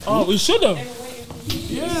Oh, we should have.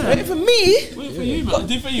 Yeah. Waiting for me? Waiting for you, man.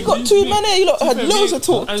 You got two men here. You lot had loads of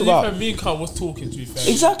talk about. And me and Carl was talking, to be fair.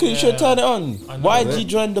 Exactly, you should turn it on. Why did you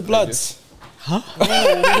join the Bloods? Huh?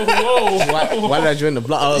 Whoa. Why did I join the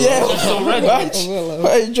Bloods? Yeah,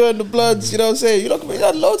 why did you join the Bloods? You know what I'm saying? You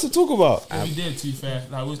had loads to talk about. We did, to be fair.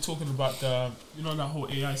 Like, we were talking about that whole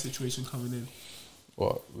AI situation coming in.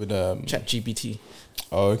 What? With ChatGPT.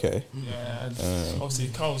 Oh, okay. Yeah, and obviously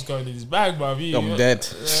Carl was going in his bag, bro. I'm dead.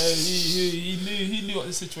 He knew what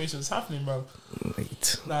the situation was happening, bro.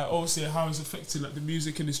 Right. Like, obviously how it's affecting like the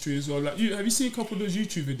music industry as well. Like, have you seen a couple of those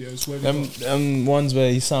YouTube videos where ones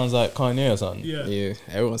where he sounds like Kanye or something? Yeah,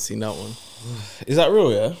 everyone's seen that one. Is that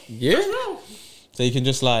real? Yeah. That's real. So you can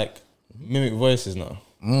just like mimic voices now.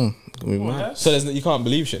 So you can't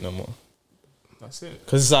believe shit no more. That's it.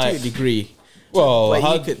 Because it's like to a degree.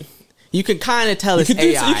 Well, you can kind of tell it's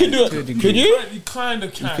AI. You can do it. Could you? You kind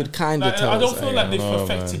of can. You could kind of tell. I don't feel like they've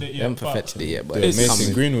perfected it yet. They haven't perfected it yet, but it's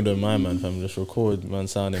Mason Greenwood and my man, fam. Just record man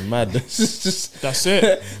sounding mad. That's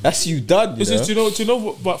it. That's you done. Do you know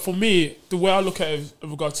what? But for me, the way I look at it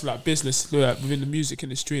in regard to like business, like within the music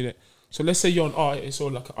industry, innit? So let's say you're an artist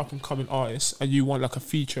or like an up and coming artist, and you want like a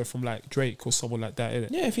feature from like Drake or someone like that,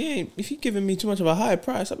 innit? Yeah, if you're giving me too much of a high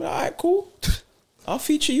price, I'll be like, alright, cool. I'll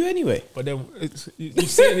feature you anyway. But then you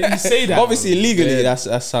say that. Obviously, legally, that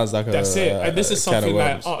sounds like that's it. And this is something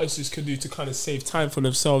like artists can do to kind of save time for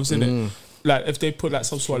themselves, innit? Like if they put like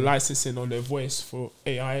some sort of licensing on their voice for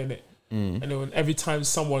AI, innit? And then every time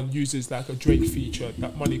someone uses like a Drake feature,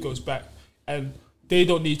 that money goes back, and they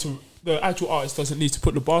don't need to. The actual artist doesn't need to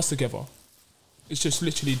put the bars together. It's just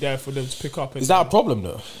literally there for them to pick up. Is that a problem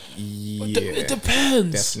though? Yeah, it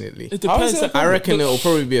depends. Definitely. It depends. I reckon it'll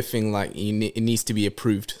probably be a thing like it needs to be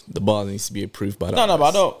approved. The bar needs to be approved by that. No, but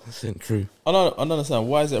I don't. That's true. I don't understand.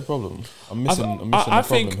 Why is it a problem? I'm missing I the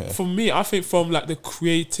think problem here. For me, I think from like the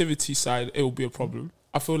creativity side, it will be a problem.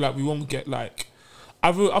 I feel like we won't get like.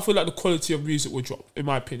 I feel like the quality of music will drop, in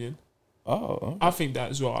my opinion. Oh, okay. I think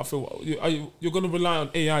that as well. I feel you're going to rely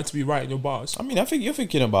on AI to be writing your bars. I mean, I think you're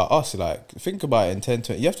thinking about us. Like, think about it in 10,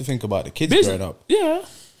 20. You have to think about the kids growing up. Yeah.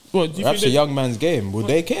 Well, do you Rap's a young man's game. Would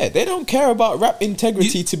they care? They don't care about rap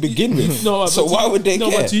integrity to begin with. No, so why would they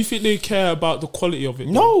care? But do you think they care about the quality of it?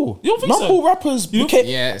 No. You don't think mumble rappers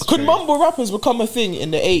became... could true. mumble rappers become a thing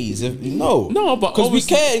in the 80s? No. No, but... Because we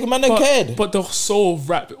cared. Man, they cared. But the soul of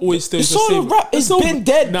rap always stays the same. The soul of rap has been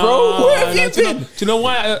dead, bro. Where have you been? Do you know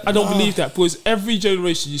why I don't believe that? Because every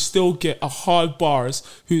generation you still get a hard bars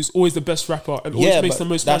who's always the best rapper and always makes the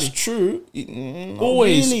most money. That's true.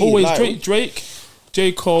 Always. Like, Drake,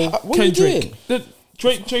 J. Cole, Kendrick.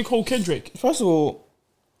 J. Cole, Kendrick. First of all,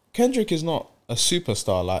 Kendrick is not a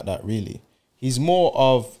superstar like that, really. He's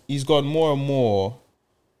gone more and more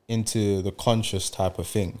into the conscious type of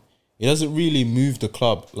thing. He doesn't really move the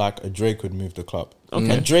club like a Drake would move the club. Okay.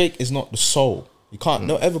 And Drake is not the soul. You can't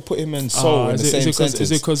ever put him in soul in the same sentence.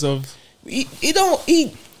 Is it because of...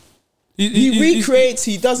 He recreates.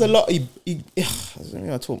 He does a lot. I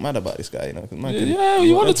talk mad about this guy, you know.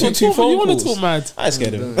 You want to talk mad. I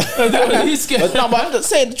scared him. He's scared. But I'm just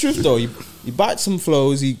saying the truth though. He bites some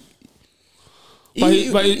flows. Do you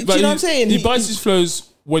know what I'm saying? He bites his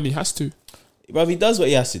flows when he has to. But he does what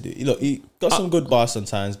he has to do. Look, he got some good bars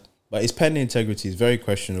sometimes, but his pen integrity is very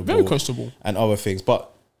questionable. Very questionable. And other things.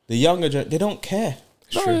 But the younger they don't care.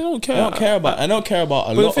 No, they don't care. They don't care about. I don't care about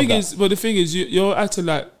a lot of that. But the thing is, you're acting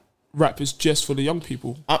like rap is just for the young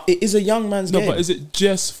people. It is a young man's game. No, but is it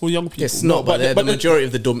just for young people? It's not, but the majority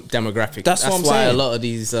of the demographic. That's what I'm why saying. A lot of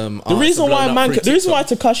these the reason why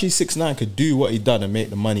Tekashi 6ix9ine could do what he done and make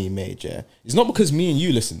the money he made, it's not because me and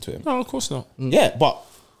you listen to him. No, of course not. Yeah, but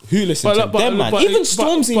who listens to him? Them, man. Even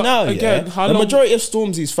Stormzy now, again, the majority of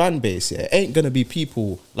Stormzy's fan base, ain't gonna be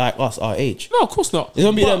people like us, our age. No, of course not. It's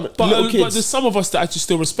gonna be them little kids. But there's some of us that actually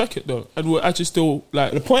still respect it though, and we're actually still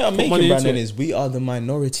like. The point I'm making, Brandon, is we are the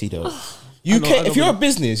minority though. If you're a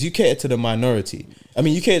business, you cater to the minority. I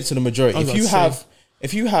mean, you cater to the majority.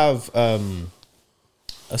 If you have a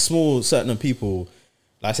small certain people,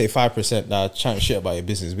 like say 5% that are chatting shit about your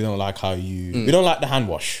business, we don't like how you. We don't like the hand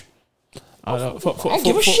wash. I don't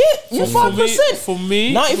give a shit. You're 5%. For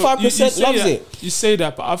me, 95% loves it. You say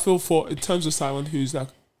that, but I feel in terms of someone who's like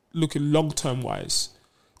looking long term wise,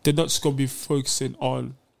 they're not just gonna be focusing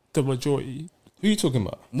on the majority. Who are you talking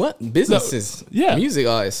about? What? Businesses? Yeah. Music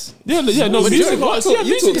artists? No, music artists.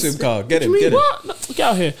 You talk to him, Carl. Get him. What? No, get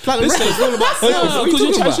out here.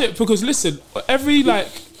 Because listen, every like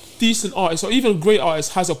decent artist or even great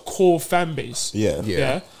artist has a core fan base.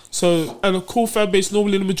 Yeah. So, and a core fan base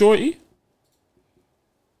normally the majority?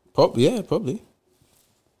 Probably.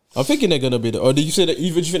 I'm thinking they're going to be or did you say that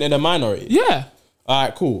you think they're the minority? Yeah. All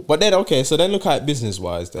right, cool. But then, okay, so then look at it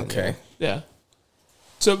business-wise then. Okay. Yeah.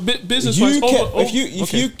 So business-wise,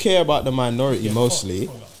 if you care about the minority mostly,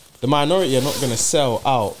 the minority are not going to sell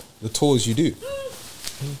out the tours you do.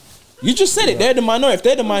 You just said it. They're the minority. If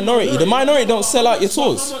they're the minority don't sell out your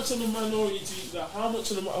tours. How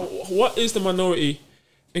much of the minority what is the minority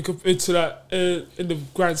into that in the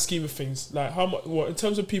grand scheme of things? Like how much? What in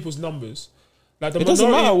terms of people's numbers? Like it doesn't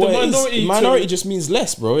matter what it is. Minority just means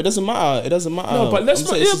less, bro. It doesn't matter. No, but let's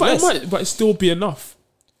not. Yeah, but it might still be enough.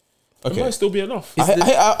 Okay. It might still be enough.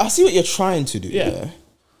 I see what you're trying to do. Yeah.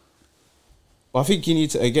 But I think you need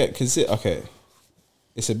to again consider. Okay,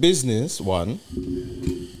 it's a business one.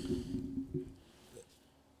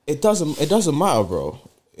 It doesn't matter, bro.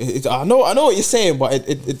 I know what you're saying, but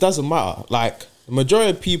it doesn't matter. Like the majority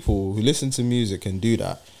of people who listen to music and do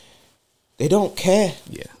that, they don't care.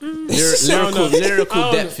 Yeah, lyrical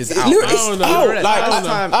depth is out. It's out. Like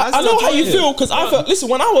I know how you feel because I felt. Listen,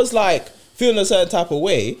 when I was like feeling a certain type of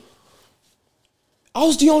way, I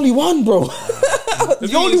was the only one, bro. You're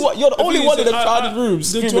the only one in the crowded rooms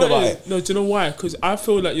screaming about it. No, do you know why? Because I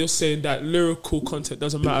feel like you're saying that lyrical content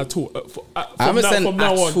doesn't matter at all. From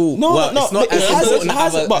now on. No, it's not. It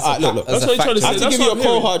hasn't. But look, that's what you're trying to say. I have to give you a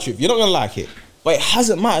cold hard truth. You're not gonna like it, but it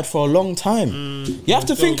hasn't mattered for a long time. You have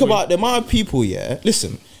to think about the amount of people. Yeah,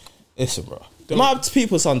 listen, bro. The amount of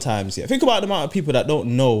people sometimes. Yeah, think about the amount of people that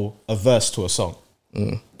don't know a verse to a song.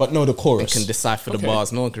 But know the chorus. And can decipher the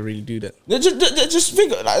bars. No one can really do that. Just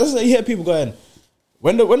think. Like, you hear people going.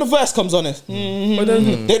 When the verse comes on it, let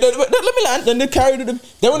me land. Then they carry the.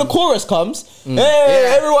 Then when the chorus comes,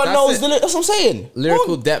 everyone knows the. That's what I'm saying.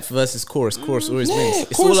 Lyrical depth versus chorus. Chorus always wins.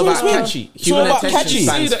 It's all about catchy. Human attention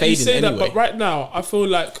spans fading anyway. But right now, I feel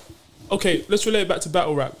like, okay, let's relate it back to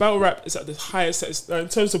battle rap. Battle rap is at the highest in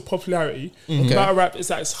terms of popularity. Battle rap is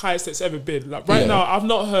at its highest it's ever been. Like right now, I've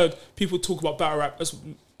not heard people talk about battle rap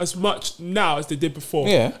as much now as they did before.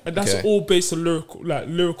 Yeah. And that's all based on lyrical Yeah,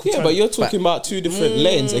 talent. But you're talking about two different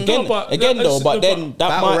lanes. Then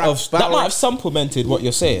that might have supplemented what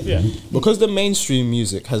you're saying. Yeah. Because the mainstream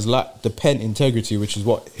music has lacked the pen integrity, which is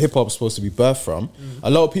what hip hop's supposed to be birthed from, a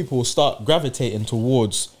lot of people will start gravitating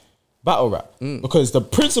towards battle rap. Because the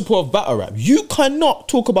principle of battle rap, you cannot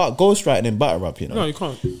talk about ghostwriting in battle rap, you know. No, you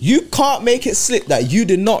can't. You can't make it slip that you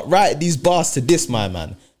did not write these bars to diss my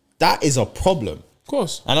man. That is a problem.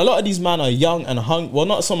 Course. And a lot of these men are young and hungry. Well,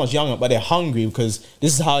 not so much younger, but they're hungry because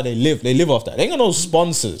this is how they live. They live off that. They ain't got no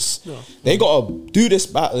sponsors. No. They got to do this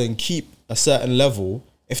battle and keep a certain level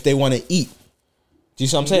if they want to eat. Do you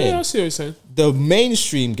see what I'm saying? Yeah, I see what you're saying. The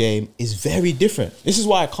mainstream game is very different. This is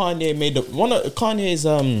why Kanye made Kanye's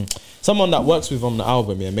someone that works with him on the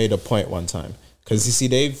album made a point one time. Because you see,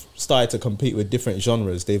 they've started to compete with different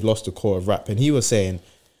genres. They've lost the core of rap. And he was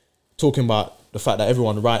talking about the fact that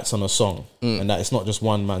everyone writes on a song and that it's not just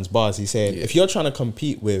one man's bars. He said, if you're trying to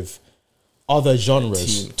compete with other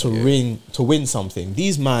genres to win something,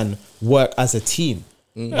 these men work as a team.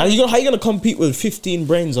 Now, how are you going to compete with 15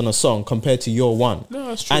 brains on a song compared to your one? No,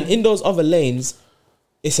 that's true. And in those other lanes,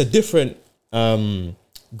 it's a different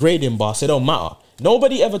grading bar, so it don't matter.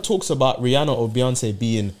 Nobody ever talks about Rihanna or Beyonce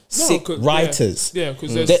being sick writers. Yeah,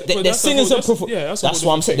 because they're singers and performers. That's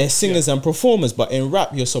what I'm saying. They're singers and performers. But in rap,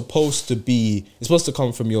 it's supposed to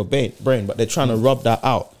come from your brain. But they're trying to rub that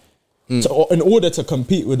out in order to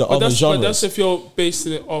compete with the other genres. But that's if you're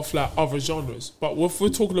basing it off like other genres. But if we're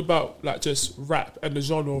talking about like just rap and the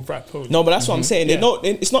genre of rap only. No, but that's what I'm saying.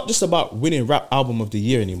 It's not just about winning rap album of the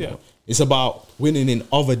year anymore. Yeah. It's about winning in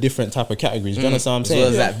other different type of categories. Do you understand what I'm saying?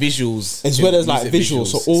 As well as like visuals. As well as like visuals.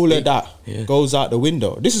 So all of that goes out the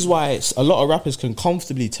window. This is why a lot of rappers can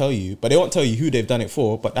comfortably tell you, but they won't tell you who they've done it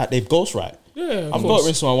for, but that they've ghostwrite. Yeah, I've got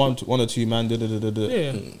rinse on one or two man.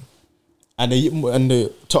 Yeah. And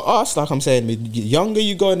to us, like I'm saying, the younger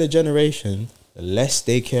you go in the generation, the less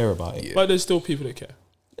they care about it. But there's still people that care.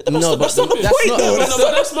 That's not the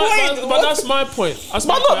point. But that's my point. I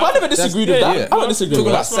never disagreed with that. I don't disagree with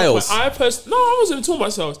that. Talking about sales. I wasn't talking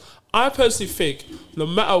about sales. I personally think no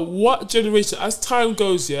matter what generation, as time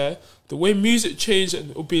goes, the way music changed, and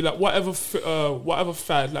it'll be like whatever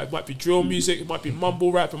fad, like it might be drill music, it might be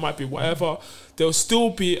mumble rap, it might be whatever. There'll still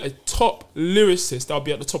be a top lyricist that'll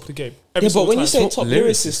be at the top of the game. But when you say top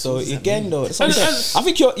lyricist, though, again, though, I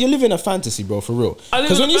think you're living a fantasy, bro, for real.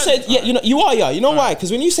 Because when you say, you are. You know why?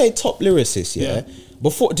 Because when you say top lyricist,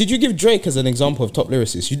 before, did you give Drake as an example of top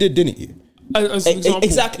lyricist? You did, didn't you? As an example,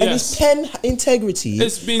 exactly, yes. And his pen integrity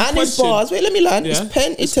and his bars. Wait, let me land. His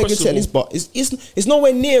pen integrity and his bars is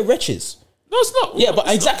nowhere near Wretches. No, it's not. Yeah,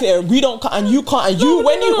 but exactly. And we don't. And you can't. And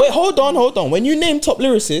wait, hold on. When you name top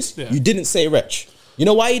lyricists, you didn't say Wretch. You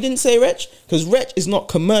know why he didn't say Wretch? Because Wretch is not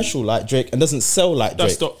commercial like Drake and doesn't sell like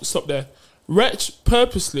Drake. Stop there. Wretch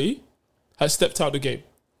purposely has stepped out of the game.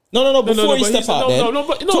 No. Before he stepped out,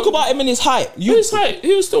 talk about him in his height. He was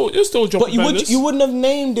still dropping. But you wouldn't have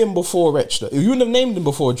named him before Wretch. Though. You wouldn't have named him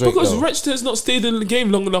before Drake. Because Wretch has not stayed in the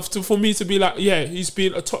game long enough for me to be like, yeah, he's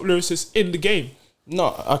been a top lyricist in the game. No,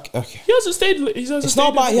 okay. He hasn't stayed. It's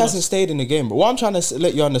not about he hasn't stayed in the game, but what I'm trying to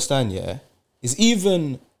let you understand, is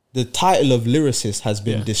even the title of lyricist has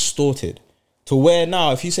been distorted to where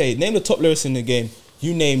now, if you say name the top lyricist in the game,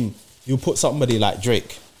 you put somebody like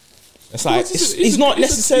Drake. It's like he's not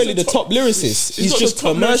necessarily the top lyricist. He's just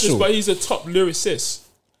commercial, but he's a top lyricist.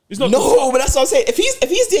 He's not. No, but that's what I'm saying. If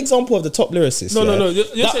he's the example of the top lyricist, no.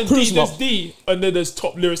 You're saying there's D and then there's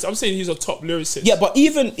top lyricist. I'm saying he's a top lyricist. Yeah, but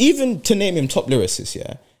even to name him top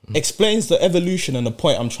lyricist, explains the evolution and the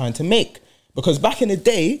point I'm trying to make. Because back in the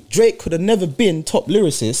day, Drake could have never been top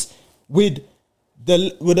lyricist with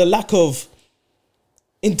a lack of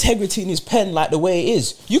integrity in his pen like the way it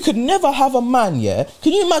is. You could never have a man,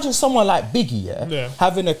 Can you imagine someone like Biggie,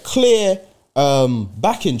 having a clear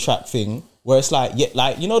backing track thing where it's like,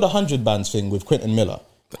 you know the 100 bands thing with Quentin Miller?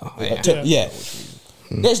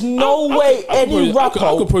 There's no way any rapper...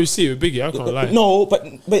 I could probably see it with Biggie, I can't lie. No, but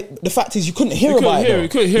the fact is you couldn't hear about it. You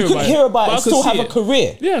couldn't hear about it and still have a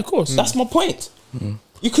career. Yeah, of course. That's my point.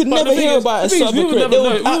 You could never hear about it and still have a career. They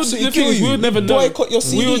would absolutely kill you. We would never know. Boycott your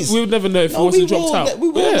CDs. We would never know if it wasn't dropped out. We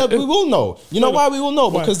will know. You know why we will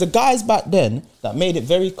know? Because the guys back then that made it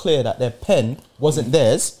very clear that their pen wasn't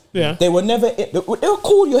theirs, they were never... They were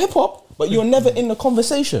cool, you're hip-hop, but you're never in the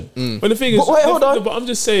conversation. But the thing is... Wait, hold on. But I'm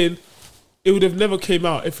just saying... It would have never came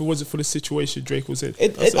out if it wasn't for the situation Drake was in.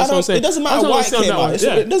 It doesn't matter why it came out.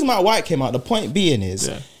 It doesn't matter why it came out. The point being is,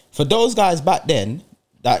 for those guys back then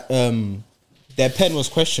that their pen was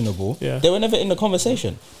questionable, they were never in the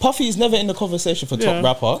conversation. Puffy is never in the conversation for top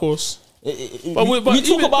rapper. Of course. We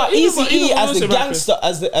talk about Eazy-E as the gangster,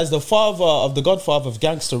 as the father of the godfather of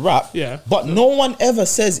gangster rap. But no one ever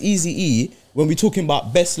says Eazy-E when we're talking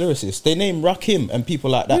about best lyricists. They name Rakim and people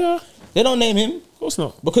like that. They don't name him. Of course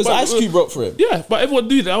not. Because Ice Cube wrote for him. Yeah, but everyone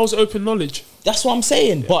knew that was open knowledge. That's what I'm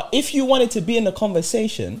saying. But if you wanted to be in the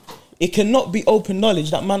conversation, it cannot be open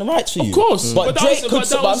knowledge that man writes for you. Of course. But Drake could...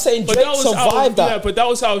 But I'm saying Drake survived that. Yeah, but that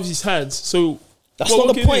was out of his hands. So... That's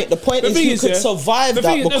not the point. The point is he could survive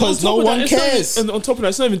that because no one cares. And on top of that,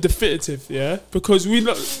 it's not even definitive, because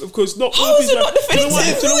not all How is it not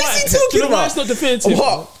definitive? Do you know why it's not definitive?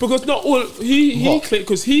 Because not all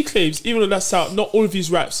he claims, even though that's out, not all of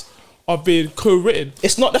his raps are being co-written.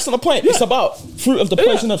 That's not the point. It's about fruit of the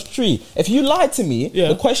poisonous tree. If you lie to me,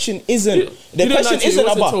 the question isn't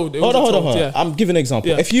about hold on. I'm giving an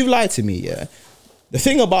example. If you lie to me, the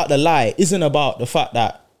thing about the lie isn't about the fact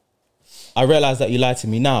that I realize that you lied to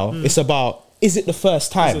me now. It's about, is it the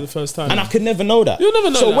first time? And I could never know that. You'll never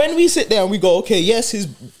know so that. When we sit there and we go, okay, yes,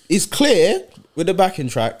 he's clear with the backing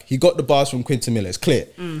track. He got the bars from Quentin Miller. It's clear.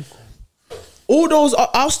 All those,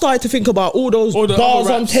 I'll start to think about all those bars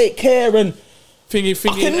on Take Care and thingy.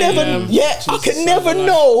 I can never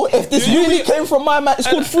know if this really came from my man. It's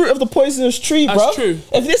called Fruit of the Poisonous Tree, bro. That's true.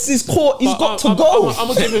 If this is caught, he's got to go. I'm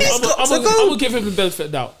gonna give him the benefit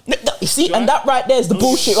of doubt. You see, and that right there is the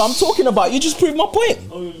bullshit I'm talking about. You just proved my point.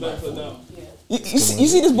 You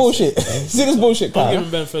see this bullshit? You see this bullshit, Kyle?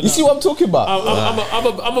 You see what I'm talking about? I'm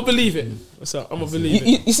gonna believe it. What's up? I'm gonna believe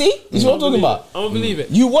it. You see? You see what I'm talking about? I'm gonna believe it.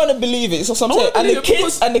 You want to believe it. It's what I'm saying. And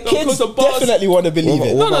the kids definitely want to believe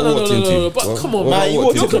it. No. But come on, man. You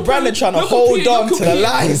walked into Brandon trying to hold on to the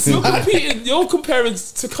lies. You're comparing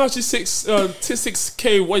Tekashi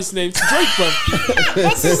 6K, what's his name, to Drake, bro.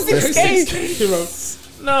 What's 6K,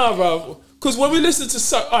 bro? Nah, bro. Because when we listen to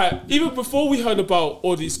even before we heard about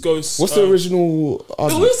all these ghosts, what's the original? We were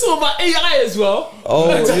talking about AI as well. Oh,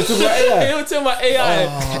 you're talking about AI. We were talking about AI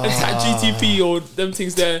and ChatGPT or them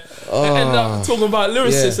things there, and end up talking about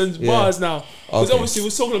lyricists and bars now. Because obviously we're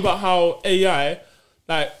talking about how AI,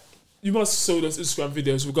 like, you must saw those Instagram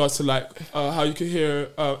videos regards to how you can hear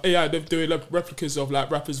AI doing replicas of like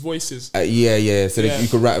rappers' voices. So you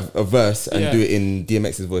could write a verse and do it in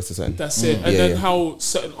DMX's voice or something. That's it. And then how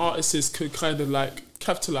certain artists could kind of like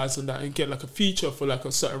capitalize on that and get like a feature for like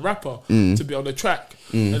a certain rapper to be on the track,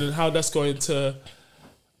 and then how that's going to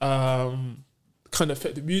kind of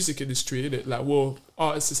affect the music industry, innit? Like, will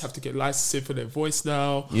artists have to get licensing for their voice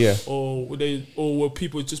now? Yeah. Or will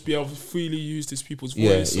people just be able to freely use these people's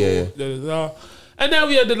voice? And then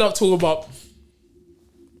we ended up talking about,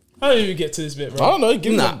 how did we get to this bit, bro? I don't know,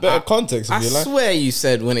 give me a better context. I swear you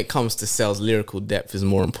said when it comes to sales, lyrical depth is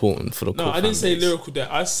more important for the No, I didn't say lyrical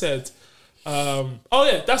depth. I said,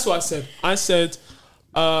 that's what I said. I said,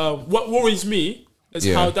 what worries me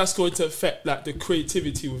is how that's going to affect like the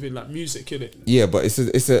creativity within like music, innit? Yeah, but it's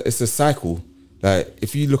a cycle. Like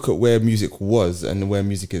if you look at where music was and where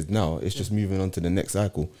music is now, it's just moving on to the next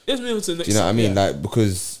cycle. It's moving to the next. Do you know what I mean? Yeah. Like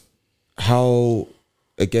because how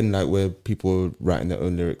again, like where people were writing their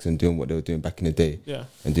own lyrics and doing what they were doing back in the day,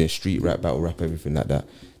 and doing street rap, battle rap, everything like that.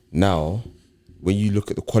 Now, when you look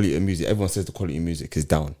at the quality of music, everyone says the quality of music is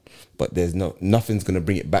down, but there's nothing's gonna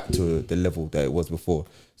bring it back to the level that it was before.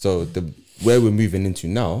 So where we're moving into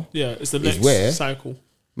now, it's the next cycle. Mm.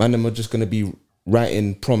 Man, are just gonna be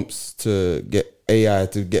writing prompts to get AI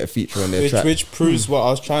to get a feature on their track, which proves what I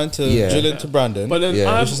was trying to drill into Brandon. But then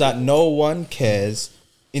which is that no one cares.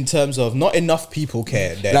 In terms of not enough people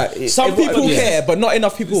care. Like, some people care, but not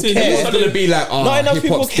enough people care. It's gonna be like, not enough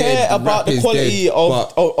people care about the quality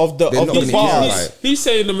of the bars. He's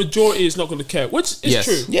saying the majority is not going to care, which is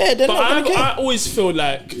true. Yeah, they're not going to care. I always feel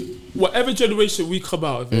like whatever generation we come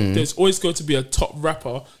out of, there's always going to be a top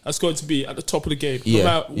rapper that's going to be at the top of the game, no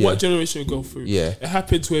matter what generation we go through. Yeah, it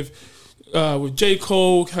happens with J.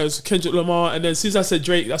 Cole, has Kendrick Lamar, and then as soon as I said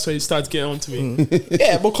Drake, that's when he started getting on to me.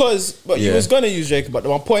 You was going to use Drake, but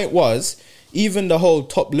my point was, even the whole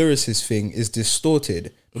top lyricist thing is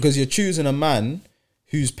distorted because you're choosing a man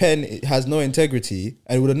whose pen has no integrity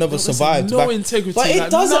and would have never survived. Integrity. But it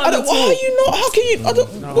doesn't. How are you not? How can you? What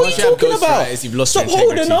are you talking about? Stop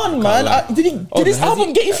holding on, man. Did this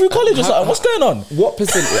album get you through college or something? What's going on? What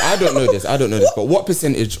percentage? I don't know this, but what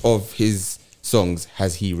percentage of his songs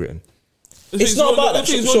has he written? It's not about that.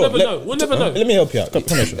 We'll never know. Let me help you out.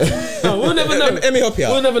 We'll never know. Let me help you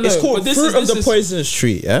out. We'll never know. It's called Fruit of the Poisonous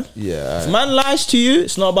Tree, yeah? Yeah. If man lies to you,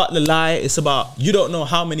 it's not about the lie. It's about you don't know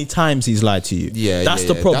how many times he's lied to you. Yeah, that's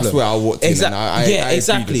the problem. That's where I walked in.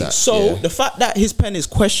 Exactly. So the fact that his pen is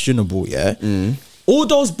questionable, all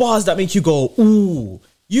those bars that make you go, ooh,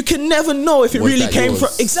 you can never know if it really came from.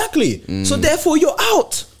 Exactly. So therefore, you're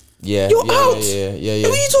out. Yeah. You're out. Yeah.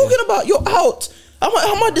 What are you talking about? You're out.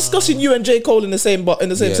 How am I discussing you and J. Cole in the same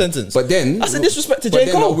sentence? But then that's a disrespect to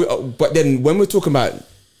J. Cole. But then when we're talking about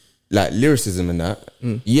like lyricism and that,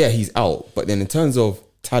 he's out. But then in terms of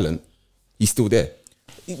talent, he's still there.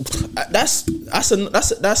 That's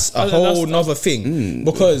a whole nother thing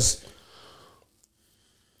because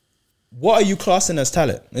what are you classing as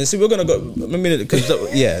talent? And see, we're gonna go.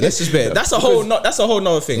 Let's just be. That's a whole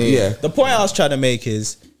nother thing. Yeah. The point I was trying to make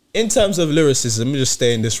is in terms of lyricism, let me just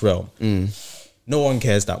stay in this realm. No one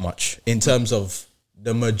cares that much. In terms of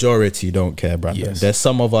the majority don't care, Brandon. Yes. There's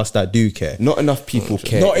some of us that do care. Not enough people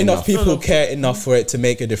care. Not enough people care enough for it to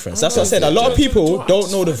make a difference. That's what I said. A lot of people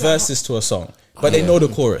don't know the verses to a song, but they know the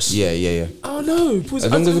chorus. Yeah. I don't know. As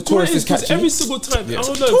long as the chorus is catchy. Every single time, I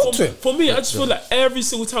don't know. For me, I just feel like every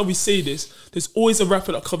single time we say this, there's always a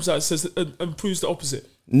rapper that comes out and says and proves the opposite.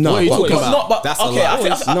 No, what are you talking about? That's a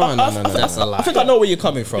lie. No. That's a lie. I think I know where you're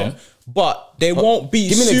coming from, but they won't be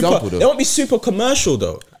super. They won't be super commercial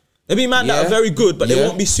though. There'll be man that are very good, but they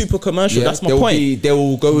won't be super commercial. That's my point. They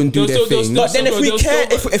will go and do their thing. But then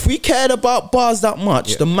if we cared about bars that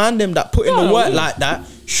much, the man them that put in the work like that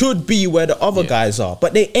should be where the other guys are,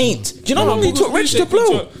 but they ain't. Do you know how many took Rich to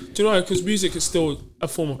blow? Do you know? Because music is still a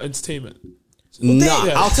form of entertainment.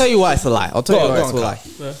 I'll tell you why it's a lie.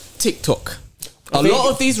 TikTok. A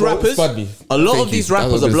lot of these rappers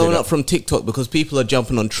are blowing up from TikTok because people are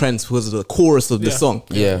jumping on trends because of the chorus of the song.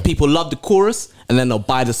 Yeah. People love the chorus and then they'll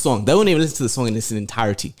buy the song. They won't even listen to the song in its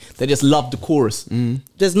entirety. They just love the chorus.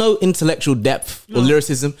 There's no intellectual depth or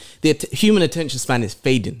lyricism. The human attention span is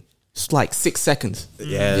fading. It's like 6 seconds.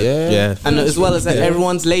 Yeah. And as well as that,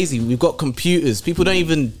 everyone's lazy. We've got computers. People don't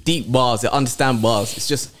even deep bars. They understand bars. It's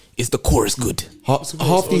just, is the chorus good? Half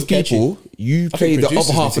these people, you play the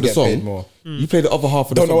other half of the song. You play the other half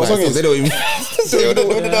of the song. Don't know what song is. They don't even. What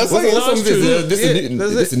song is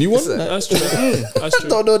this? A new one? That's true. That's true.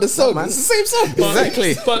 Don't know the song. It's the same song.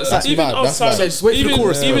 Exactly. But even outside, just wait for the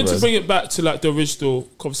chorus. Even to bring it back to like the original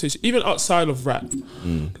conversation, even outside of rap,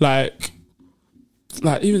 like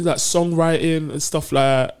even like songwriting and stuff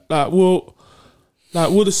like will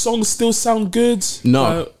the songs still sound good?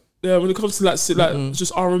 No. When it comes to like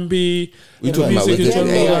just R&B, music in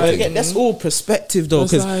general, that's all perspective though,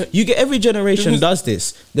 because you get every generation does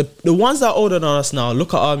this. The ones that are older than us now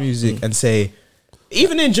look at our music and say,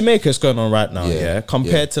 even in Jamaica, it's going on right now.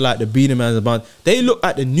 Compared to like the Beanie Man and the band, they look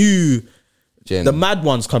at the new. The mad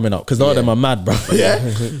ones coming up because none of them are mad, bro.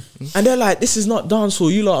 And they're like, this is not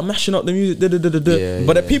dancehall. You lot are mashing up the music.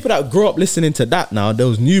 But the people that grew up listening to that now,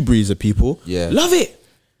 those new breeds of people, love it.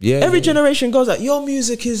 Yeah, Every generation goes like, your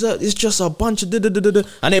music is just a bunch of da-da-da-da-da.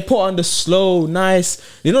 And they put on the slow, nice,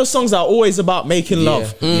 songs that are always about making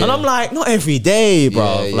love. And I'm like, not every day,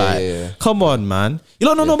 bro. Come on, man. You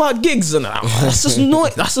don't know about gigs and that. That's just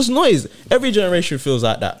noise. That's just noise. Every generation feels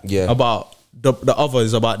like that. Yeah. About the other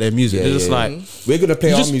is about their music. They're just like, we're gonna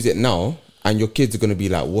play our music now. And your kids are gonna be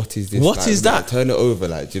like, "What is this? What is that? Turn it over,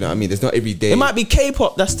 like, do you know what I mean? There's not every day. It might be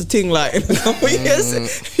K-pop. That's the thing. Like, in a couple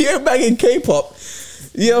years, you're banging K-pop.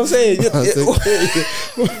 You know what I'm saying?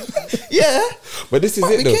 Yeah. But this is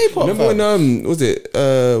it though. K-pop, remember when was it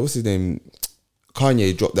what's his name?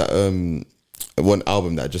 Kanye dropped that one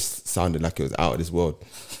album that just sounded like it was out of this world.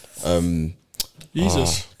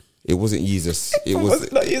 Jesus. It wasn't Jesus. It Was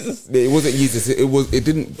it not Jesus? It wasn't Jesus. It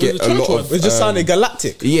didn't get a lot of. It just sounded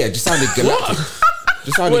galactic. Yeah, it just sounded galactic.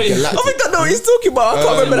 Just sounded galactic. I think I know what he's talking about. I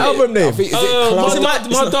can't remember the album name. I think, is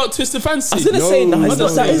it My Dark Twisted Fancy. I was gonna say no, it's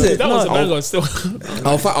not that, is it? That was a banger still.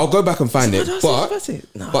 I'll go back and find it. But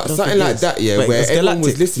something like that, where everyone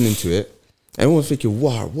was listening to it. Everyone was thinking,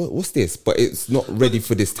 wow, what's this? But it's not ready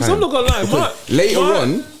for this time. I'm not gonna lie, later on,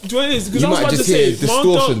 do you know what it is? Because you I was might about to just say, hear My Dark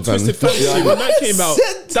distortion, Twisted Fancy, when that came out,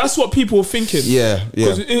 that's what people were thinking. Yeah.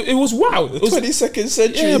 Because it was wild. It was 22nd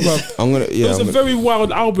century. Yeah, bro. It was a very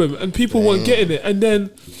wild album, and people weren't getting it. And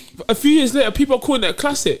then a few years later, people are calling it a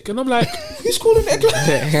classic, and I'm like, who's calling it a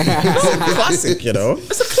classic? Classic, you know.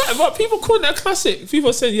 It's a classic, but people calling it a classic. People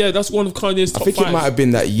are saying, yeah, that's one of Kanye's top 5. I think it might have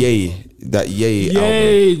been that Ye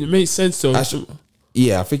album. It makes sense though.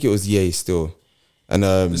 Yeah, I think it was Ye still. And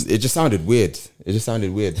it just sounded weird. It just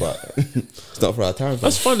sounded weird, but it's not for our time.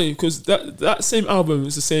 That's funny because that same album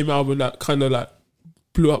is the same album that kind of like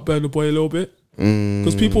blew up Burna Boy a little bit.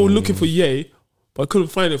 Because people were looking for Ye, but couldn't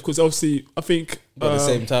find it because obviously I think the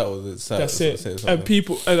same title. That's it.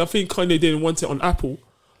 And I think Kanye didn't want it on Apple.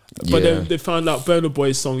 But then they found out Burna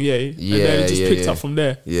Boy's song Ye, and then it just picked up from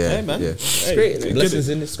there. Yeah, hey, man. Yeah. It's great. Lessons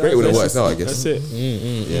in this. Great when it works out, I guess. That's it.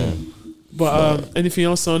 Yeah. But anything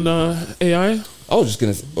else on AI? I was just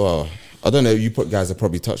gonna. Well, I don't know. You guys have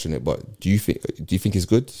probably touched on it, but do you think it's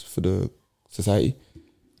good for the society?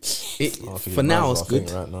 For now, it's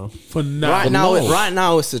good. Right now, right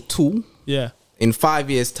now, it's a tool. Yeah. In 5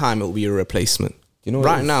 years' time, it will be a replacement. You know,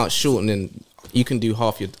 right now, it's shortening. You can do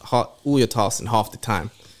all your tasks in half the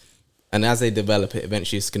time. And as they develop it,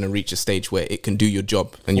 eventually it's going to reach a stage where it can do your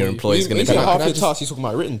job, and your employer is going to be half your tasks. You're talking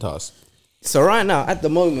about written tasks. So right now, at the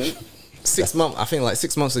moment, 6 months. I think like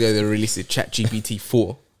 6 months ago they released a ChatGPT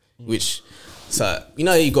 4, which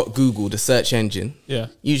you got Google, the search engine. Yeah.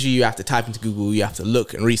 Usually you have to type into Google, you have to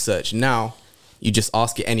look and research. Now you just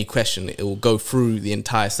ask it any question, it will go through the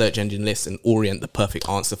entire search engine list and orient the perfect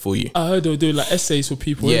answer for you. I heard they were doing like essays for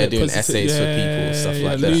people. Yeah, doing essays for people, stuff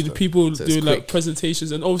like that. People doing like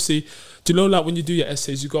presentations, and obviously, do you know like when you do your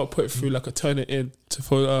essays, you got to put it through like a Turnitin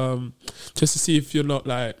just to see if you're not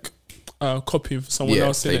like copying for someone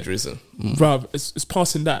else. Plagiarism. Bruv, it's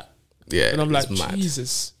passing that. Yeah, and I'm like, mad.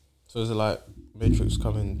 Jesus. So is it like Matrix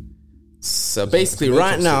coming? So basically,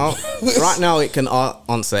 right now, it can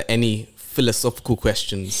answer any philosophical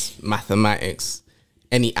questions, mathematics,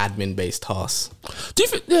 any admin-based tasks. Do you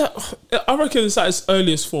think? Yeah, I reckon it's at its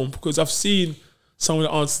earliest form because I've seen some of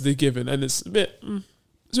the answers they're given, and it's a bit.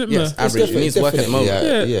 Yes, average. It needs work at the moment.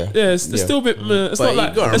 It's still a bit. It's not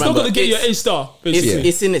like it's not going to get you an A star.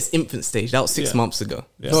 It's in its infant stage. That was 6 months ago.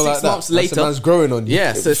 Yeah. 6 months later, man's growing on you.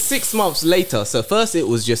 Yeah, so 6 months later. So first it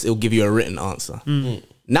was just it'll give you a written answer.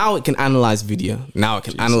 Now it can analyze video. Now it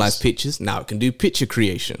can analyze pictures. Now it can do picture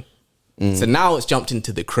creation. So now it's jumped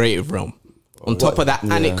into the creative realm. On top of that,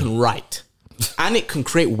 and it can write, and it can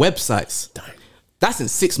create websites. That's in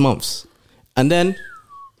 6 months, and then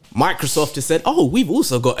Microsoft has said, "Oh, we've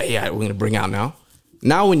also got AI. We're going to bring out now.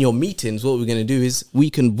 Now, in your meetings, what we're going to do is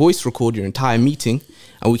we can voice record your entire meeting,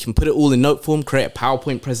 and we can put it all in note form, create a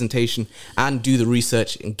PowerPoint presentation, and do the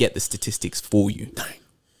research and get the statistics for you."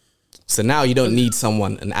 So now you don't need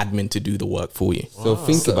an admin to do the work for you. So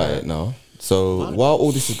think about it now. So while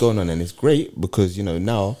all this is going on, and it's great because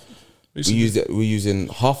now we're using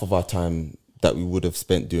half of our time that we would have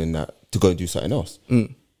spent doing that to go and do something else.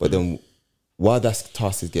 But then while that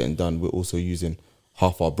task is getting done, we're also using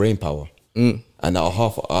half our brain power. And that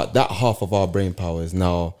half of our brain power is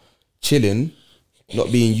now chilling,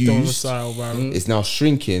 not being used. It's now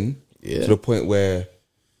shrinking to the point where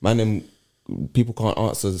people can't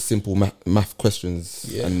answer simple math questions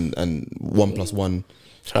and 1 + 1.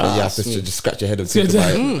 You have to just scratch your head and think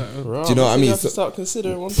about it. Do you know what I mean? You have to start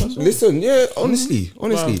considering 1 + 1. Listen, honestly. Or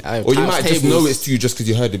you might just know it's to you just because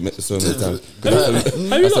you heard it so many times.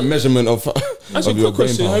 That's a measurement of Actually, your quick brain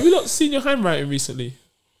question. power. Have you not seen your handwriting recently?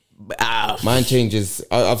 Mine changes.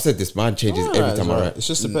 I've said this. Mine changes every time I write. It's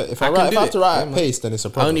just a bit. If I have to write at pace, then it's a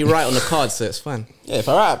problem. I only write on the card, so it's fine. Yeah, if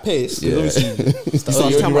I write at pace, obviously that's the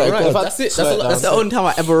only time I write. That's it. That's the only time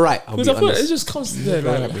I ever write. Because I feel it just comes there,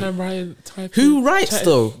 like handwriting, typing. Who writes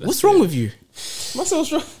though? What's wrong with you?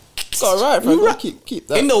 Myself's right. Got right, bro. Keep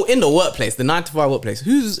that in the workplace, the 9 to 5 workplace.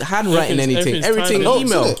 Who's handwriting anything? Everything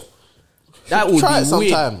email. That would try be it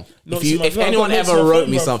weird. sometime. If anyone ever wrote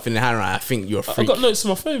me something in handwriting, I think you're a freak. I got notes on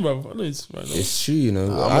my phone, bro. I know it's right now. It's true, you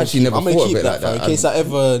know. I actually never thought of it like that. In case I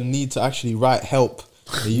ever need to actually write help.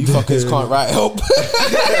 You fuckers can't write help.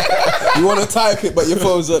 You want to type it, but your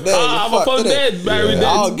phone's up there. My phone dead, battery dead.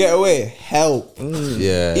 I'll get away. Help.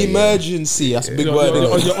 Yeah. Emergency. That's a big word. I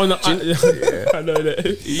know that.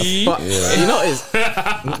 But you notice?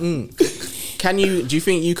 Do you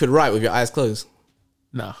think you could write with your eyes closed?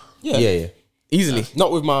 Nah. Yeah. Easily.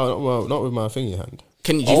 Not with my thingy hand.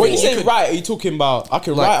 Can you? When you say write, are you talking about I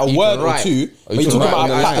can write a word or two? Are you talking about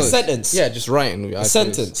like a sentence? Yeah, just writing with your eyes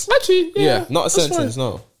sentence. Actually, yeah. Not a sentence.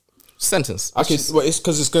 No. Sentence. Okay, well, it's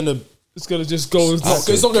because it's gonna just go.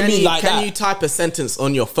 It's not gonna be like that. Can you type a sentence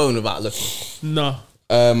on your phone without looking? No.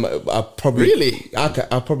 I probably really. I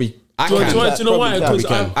probably. Do you know why? Because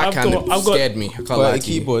I've scared me. I can't lie the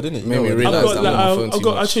keyboard, didn't it? Made me realize that I'm on my phone too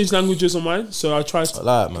much. I changed languages on mine, so I tried to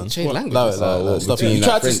lie it, man. Change languages. Stop. You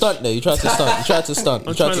tried to stunt there. You tried to stunt.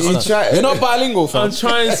 You're not bilingual, fam. I'm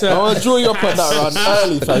trying to. I want to draw you up on that run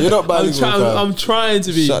early, fam. You're not bilingual, fam. I'm trying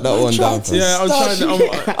to be. Shut that one down. Yeah, I'm trying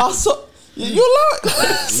to. I saw. You're like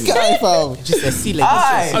Sky, fam.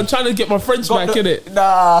 I'm trying to get my French back, innit?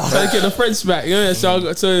 Nah. Trying to get the French back, yeah. So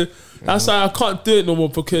that's why I can't do it no more,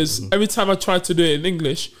 because every time I try to do it in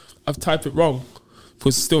English, I've typed it wrong.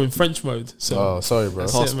 Because it's still in French mode. So sorry, bro.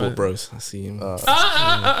 Passport bros. I see him. Don't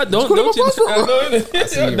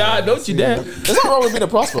you dare. There's nothing wrong with being a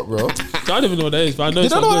passport, bro. I don't even know what that is, but I know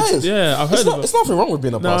it's not good. Yeah, I've heard of it. There's nothing wrong with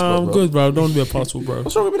being a passport, bro. I'm good, bro. I don't want to be a passport, bro.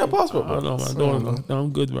 What's wrong with being a passport, bro? I don't know, man. No, I'm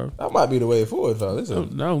good, bro. That might be the way forward, fam.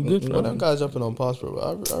 Listen. No, I'm good, bro. Them guys jumping on passport,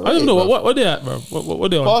 bro. I don't know what they at, bro. What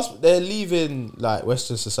they on? They're leaving like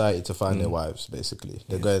Western society to find their wives. Basically,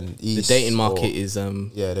 they're going east. The dating market is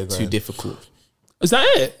too difficult. Is that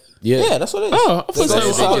it? Yeah, that's what it is. Oh, I thought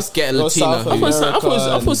they just get a Latina. I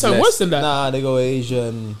thought something worse than that. Nah, they go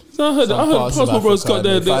Asian. I heard passport bros got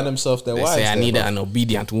they find themselves their wives. They say I need an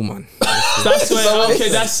obedient woman. That's where. Okay,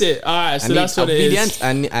 that's it. All right, so that's what it is.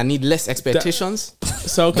 I need less expectations.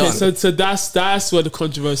 So okay, so that's where the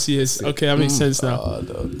controversy is. Okay, that makes sense now.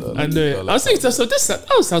 I know it. I was thinking, so that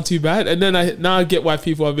don't sound too bad, and then I get why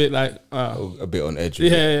people are a bit like a bit on edge.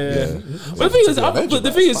 Yeah. But the thing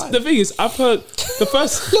is, I've heard the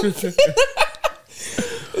first. It's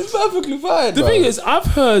perfectly fine. The thing is, I've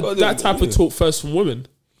heard that type of talk first from women.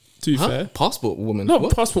 To be fair, passport women,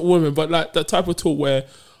 not passport women, but like that type of talk where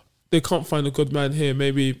they can't find a good man here.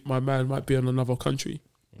 Maybe my man might be in another country.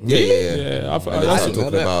 Yeah. I've talking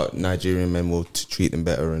about Nigerian men will treat them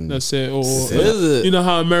better, and that's it. Or you know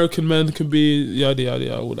how American men can be,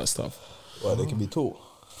 yada, all that stuff. Well, they can be tall.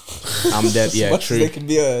 I'm dead. Yeah, true. They can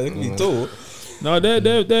be tall. No, they're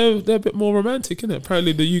a bit more romantic, innit?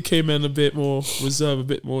 Apparently, the UK men are a bit more reserved, a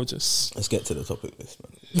bit more just. Let's get to the topic list,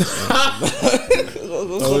 man.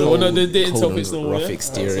 The dating topic's not rough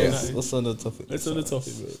exterior. What's on the topic? It's on the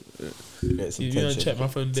topic, bro. You don't check my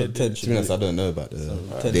phone dead. To be honest, I don't know about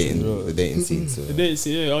the dating scene. So. The dating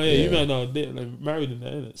scene, yeah. Oh yeah, you might not married in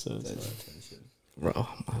there, innit? So bro,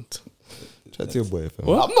 man. Chat to your boy, fam.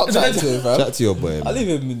 What? I'm not chatting to him, fam. Chat to your boy, man. I leave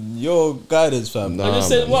him in your guidance, fam. I just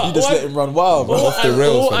said, what? You just let him run wild, bro. Off the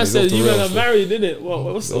rails, fam. I said, you men are married, innit?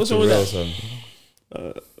 What's wrong with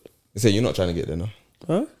that? You say you're not trying to get there, no?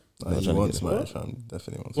 Huh? He wants marriage, fam.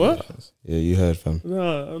 Definitely wants what? marriage. Yeah, you heard, fam. No,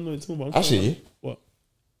 I don't know what you're talking about. Actually, what?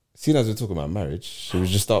 Seeing as we're talking about marriage, should we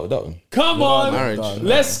just start with that one? Come on, marriage.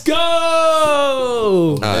 Let's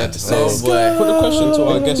go. Let's go. Put the question to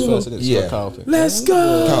our guest first, innit? Yeah. Let's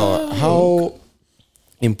go. Kyle, how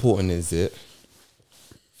important is it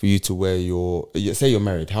for you to wear say you're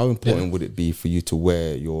married, how important would it be for you to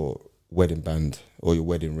wear your wedding band or your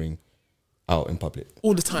wedding ring out in public?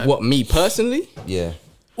 All the time. What, me personally? Yeah.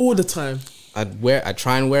 All the time. I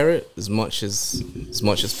try and wear it as much as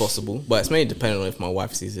possible, but it's mainly dependent on if my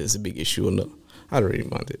wife sees it as a big issue or not. I don't really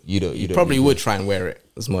mind it. You probably would try and wear it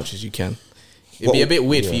as much as you can. It'd be a bit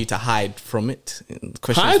weird for you to hide from it.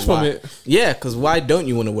 Hide from it? Yeah, because why don't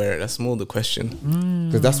you want to wear it? That's more the question.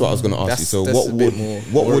 Because that's what I was going to ask you. So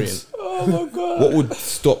what would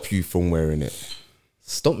stop you from wearing it?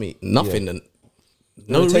 Stop me? Nothing.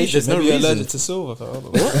 No reason. There's no Maybe you're reason. allergic to silver.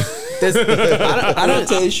 I don't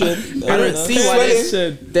see why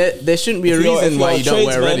there shouldn't be a reason why you don't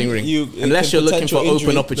wear a wedding ring. Unless you're looking for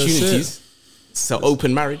open opportunities. So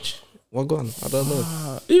open marriage. Well, go on. I don't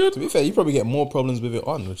know. To be fair, you probably get more problems with it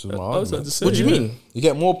on, which is my argument. What do you mean? You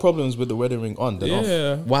get more problems with the wedding ring on than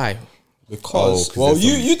off. Why? Because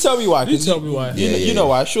you tell me why. You tell me why. You know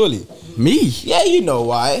why, surely. Me? Yeah, you know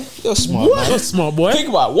why. You're smart, man. You're smart, boy. Think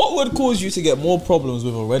about it. What would cause you to get more problems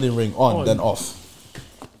with a wedding ring on than off?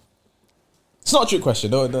 It's not a trick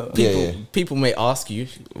question. No. People may ask you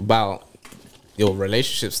about your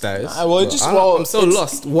relationship status. I'm so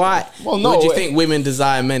lost. Why? Well, no. Would you think women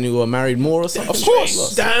desire men who are married more or something? Of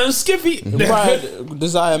course. Damn, Skippy.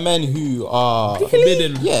 Desire men who are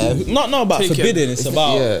forbidden. Yeah, not about forbidden. It's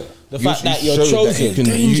about the fact that you're chosen.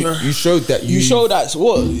 You showed that you show that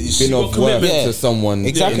what been of worth to someone.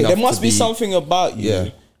 Exactly. There must be something about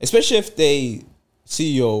you, especially if they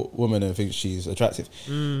see your woman and think she's attractive.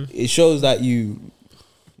 It shows that you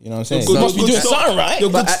know what I'm saying? You must be doing something right. You're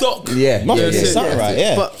good stock. Yeah. Must be doing something right,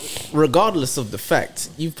 yeah. But regardless of the fact,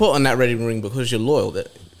 you've put on that wedding ring because you're loyal. That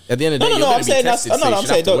at the end of the day, you're I'm saying tested, so you should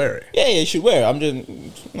have to wear it. Yeah, you should wear it. I'm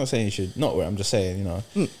not saying you should not wear it. I'm just saying,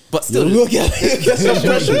 But still, get some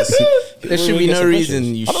pressures. There should be no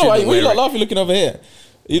reason you shouldn't wear it. Why are you not laughing looking over here?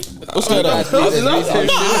 What's going on?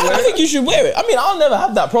 I think you should wear it. I mean, I'll never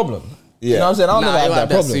have that problem. You know what I'm saying? I'll never have that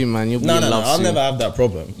problem. Soon, man. You'll be in love I'll soon. never have that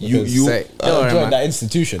problem. You join that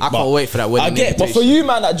institution. I can't wait for that wedding. I get, but for you,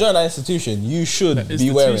 man, that join that institution, you should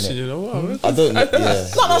be wearing it. You know what? I don't. No,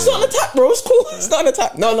 that's not an attack, bro. It's cool. It's not an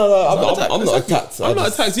attack. No. I'm not attacked. I'm not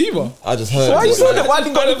attacked either. I just heard. Why are you so that? Why did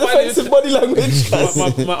you got the defensive body language?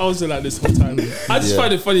 My arms are like this whole time. I just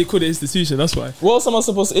find it funny you call it institution. That's why. What else am I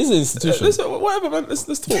supposed to? Is it institution? Listen, whatever, man. Let's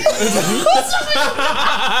talk.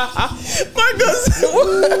 My God,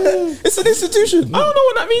 it's an institution. I don't know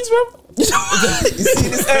what that means, bro. You see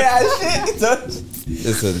this AI shit?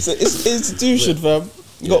 Listen, it's an institution, fam.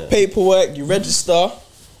 You got paperwork. You register.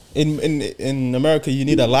 In America, you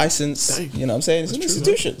need a license. You know what I'm saying? It's an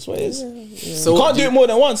institution. That's what it is. So you can't do it more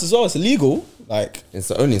than once as well. It's illegal. Like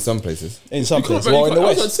it's only in some places. In some places. Well, in the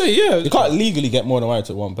West, I was say, you can't legally get more than one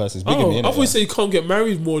to one person. It's bigamy. I thought you said you can't get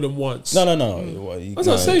married more than once. No. That's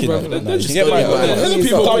what I'm saying, bro. You can get married. You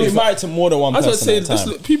can't be married to more than one person. That's what I'm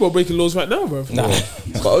saying. People are breaking laws right now, bro.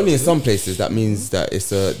 But only in some places. That means that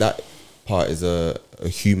that part is a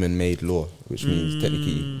human-made law, which means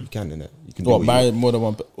technically you can in it. You can do marry more than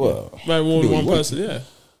one. Marry more than one person. Yeah.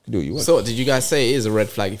 Do what you want. So, did you guys say it is a red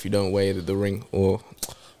flag if you don't wear the ring or?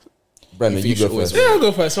 Brandon, you go first. Yeah, I'll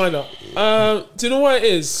go first. Why not? Do you know what it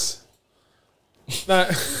is?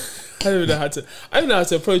 Like, I don't know how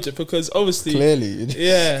to approach it because obviously, clearly,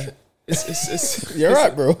 yeah, it's you're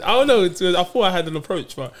right, bro. I don't know. I thought I had an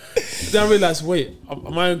approach, but then I realized, wait,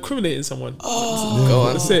 am I incriminating someone? Oh, go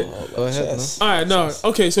on. That's it. Go ahead. Yes. All right, no,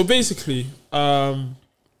 okay. So basically, okay,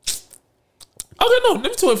 no. Let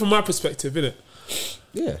me talk it from my perspective, innit?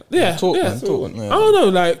 Yeah. Talk. I don't know,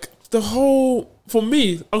 like the whole. For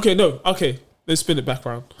me, okay, let's spin it back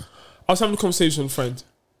around. I was having a conversation with a friend,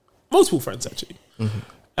 multiple friends actually,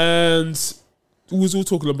 and we was all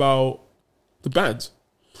talking about the band.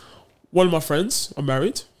 One of my friends are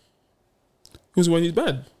married. He was wearing his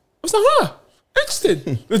band. I was like,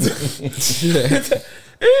 interesting.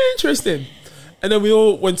 Interesting. And then we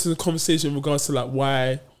all went to the conversation in regards to like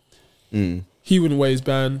why he wouldn't wear his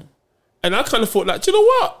band. And I kind of thought like, do you know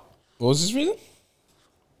what? What was his reason?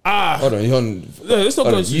 Hold on, let's not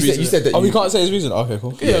go into you said that. We can't say his reason. Okay,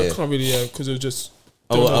 cool. Yeah, I can't really, because it was just.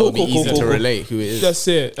 It would be easier to relate who it is. That's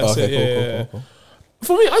it. Cool.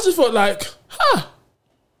 For me, I just felt like,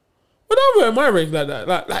 when I wear my ring like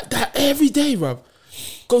that every day, bro.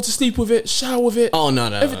 Go to sleep with it, shower with it. Oh no.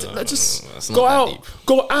 Just go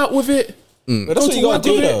out with it. But that's what you gotta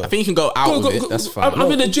do, though. I think you can go out with it. That's fine.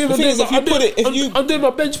 I'm in the gym. I'm doing my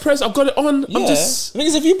bench press. I've got it on. I'm just.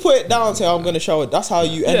 Because if you put it down and say I'm gonna shower, that's how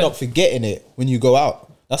you end up forgetting it when you go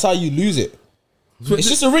out. That's how you lose it. It's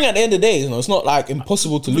just a ring at the end of the day. It's not like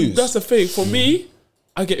impossible to lose. That's the thing. For me,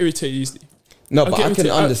 I get irritated easily. No, but I can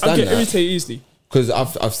understand that. I get irritated easily because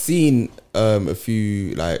I've seen a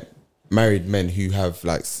few like married men who have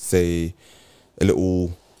like say a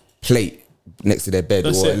little plate next to their bed or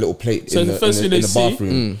a little plate in the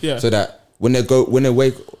bathroom, so that when they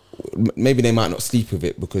wake, maybe they might not sleep with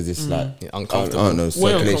it because it's like uncomfortable. I don't know,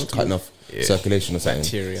 circulation, cutting off circulation or something.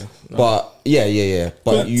 Bacteria. But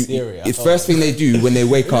but it's first thing they do when they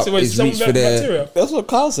wake up is reach for their. Bacteria. That's what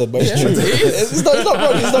Carl said, but it's true. It's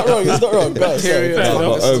not wrong.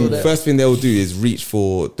 But first thing they'll do is reach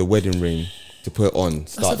for the wedding ring to put on,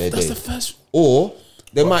 start their day. That's the first. Or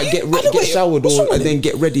They might get showered and then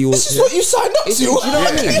get ready. Or, this is what you signed up to. You know what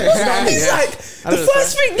I mean? It's like the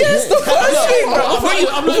first thing, yes, the first thing, bro.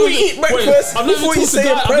 Before you eat breakfast, before you say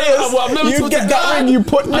your prayers, you get that ring, you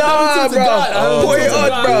put, nah, bro. Put it on,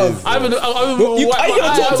 bro. Are you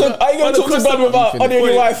going to talk to God without on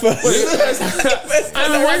your wife first? I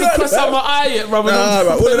haven't wiped the press out my eye yet, bro. Nah,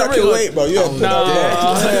 bro. All that can wait, bro.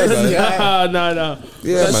 Nah.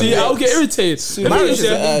 Yeah, see, I'll get irritated.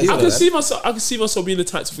 I can see myself being the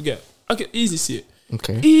type to forget. I can easily see it.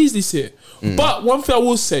 Okay. Easily see it. But one thing I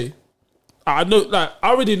will say, I know, like, I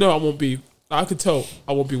already know I won't be. I can tell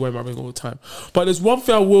I won't be wearing my ring all the time. But there's one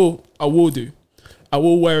thing I will do. I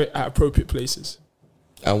will wear it at appropriate places.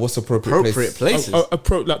 And what's appropriate places?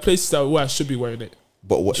 Like places that where I should be wearing it.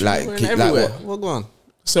 But what, like everywhere? What? What go on?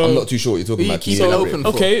 So I'm not too sure what you're talking about. Keep it open.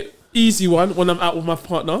 Okay, easy one. When I'm out with my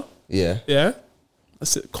partner. Yeah.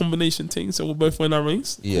 That's a combination thing. So we're both wearing our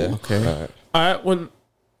rings. Yeah. Okay. All right.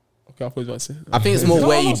 Okay, I thought you were about to say. I think it's more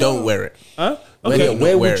where you don't wear it. Huh? Okay.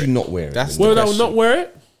 Where would you not wear it? That's where I would not wear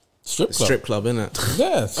it. Strip club, innit?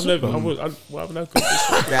 Yes. I've never. Why would I go to a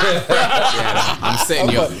strip club? I'm setting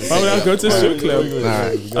you up. Why would I go to a strip club?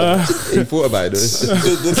 You thought about it.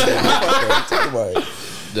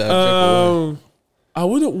 I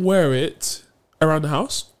wouldn't wear it around the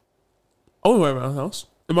house. I wouldn't wear it around the house.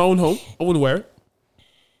 In my own home, I wouldn't wear it.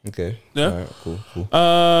 Okay. Yeah. All right, cool.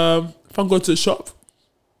 If I'm going to the shop,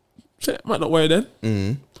 I might not wear it then.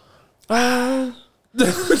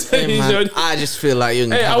 Hey, man, I just feel like you're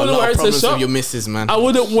gonna have a lot of problems with your missus, man. I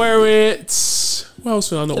wouldn't wear it. What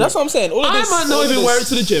else would I not wear? That's what I'm saying. All of this, I might not even wear it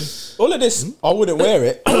to the gym. All of this, I wouldn't wear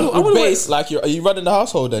it. I wouldn't base, like, are you running the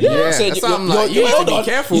household then? Yeah, you you need to be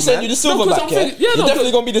careful, you said you're the silverback, You're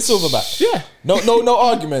definitely going to be the silverback. Yeah. No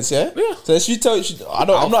arguments, yeah? So if she tells you, I'm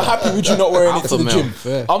not happy with you not wearing it to the gym.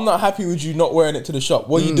 Yeah. I'm not happy with you not wearing it to the shop.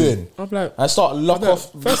 What are you doing? I'm like, I start lock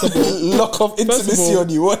off intimacy on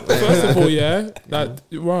you. What? First of all,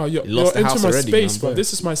 wow, you're entering my space, bro.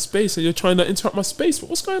 This is my space, and you're trying to interrupt my space. But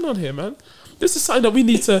what's going on here, man? This is something that we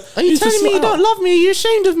need to. Are you telling me you don't love me? Are you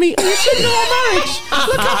ashamed of me? Are you ashamed of our marriage?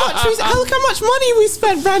 Look how much money we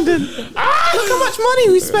spent, Brandon. Look how much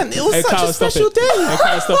money we spent. It was such a special day. I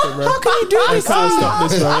can't stop it, bro. How can you do this? I can't stop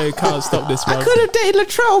this, bro. I can't stop this, bro. I could have dated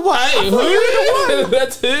Latrell, but hey, who?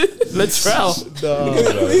 That's it. Latrell.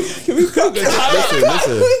 Can we cut?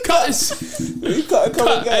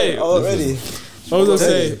 Cut. Hey, already. I was gonna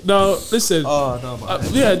say, no, listen.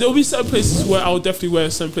 There'll be certain places where I'll definitely wear,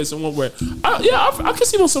 certain places I won't wear. I can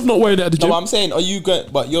see myself not wearing it at the gym. No, I'm saying, are you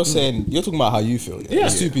going? But you're saying you're talking about how you feel. Yeah,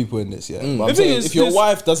 there's two people in this. Yeah, but I'm saying, if your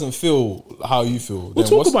wife doesn't feel how you feel, we'll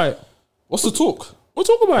talk about it. What's the talk? We'll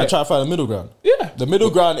talk about it. Try to find a middle ground. Yeah, the middle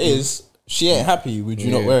ground is she ain't happy with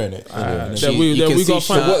you not wearing it. We gotta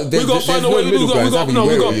find a way. We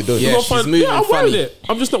gotta find. Yeah, I'm wearing it.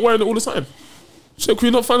 I'm just not wearing it all the time. So can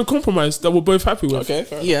we not find a compromise that we're both happy with? Okay,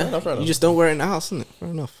 fair enough. You just don't wear it in the house, isn't it? Fair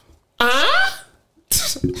enough.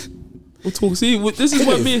 We'll talk. See, this is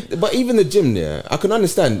what I mean. But even the gym there, I can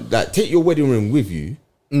understand that. Take your wedding ring with you.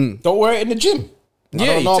 Don't wear it in the gym. Yeah,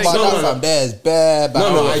 I don't know about that. There's bare.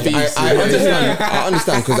 I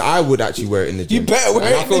understand because I would actually wear it in the gym. You better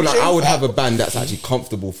wear it. I feel like I would have a band that's actually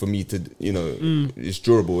comfortable for me to, it's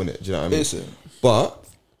durable, innit? Do you know what I mean? Listen. But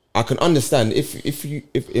I can understand if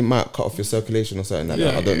it might cut off your circulation or something like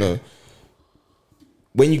that. I don't know.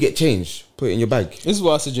 When you get changed, put it in your bag. This is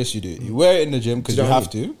what I suggest you do. You wear it in the gym because you have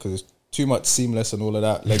to, because it's too much seamless and all of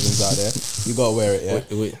that leggings out there. You gotta wear it. Yeah.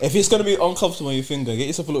 Wait. If it's gonna be uncomfortable on your finger, get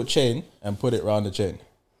yourself a little chain and put it around the chain.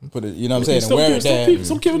 Put it. You know what I'm saying? And wear it there.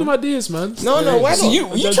 Stop giving them ideas, man. No. Why not? You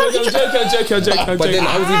trying to But then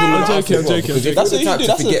I was even joking. That's the type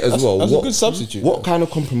to forget as well. That's a good substitute. What kind of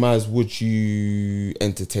compromise would you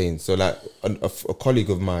entertain? So, like a colleague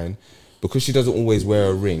of mine, because she doesn't always wear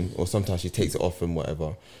a ring, or sometimes she takes it off and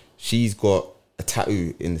whatever. She's got a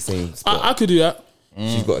tattoo in the same spot. I could do that.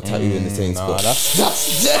 She's got a tattoo in the same spot. That's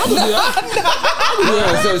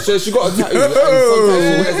yeah, so she got a tattoo and sometimes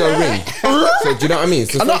she wears a ring. So do you know what I mean?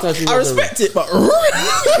 So sometimes she I respect it, but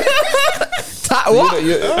what?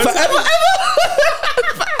 Forever?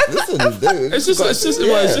 Listen, it's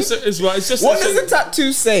just. What does the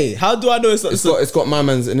tattoo say? How do I know it's not? It's got my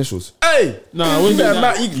man's initials. Hey, no, I wouldn't do that.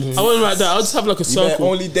 I wouldn't write that. I'll just have like a circle.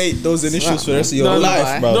 Only date those initials for the rest of your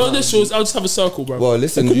life, bro. No initials. I'll just have a circle, bro. Well,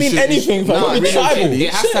 listen, it could mean anything. It could be tribal. It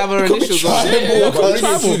has to have her initials on it. Really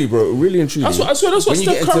and truly, bro. Really and truly. I swear that's what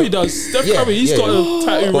Steph Curry does. Steph Curry, he's got a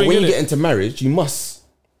tattoo ring. But when you get into marriage, you must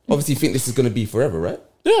obviously think this is going to be forever, right?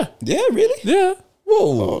 Yeah. Yeah, really? Yeah.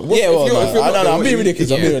 Whoa. Yeah, well, I'm being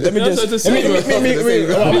ridiculous. Let me just. I'm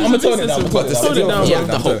gonna tone it down.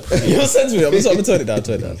 You're sensitive. I'm gonna tone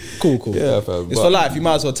it down. Cool. Yeah, fam. It's for life. You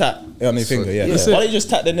might as well tap it on your finger. Yeah. Why don't you just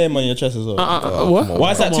tap the name on your chest as well? What?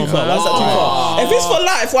 Why is that too far? If it's for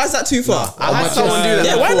life, why is that too far? I had someone do that.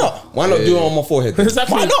 Yeah, why not? Why not do it on my forehead?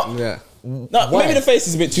 Why not? Yeah. No, maybe the face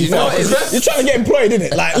is a bit too far. You're trying to get employed,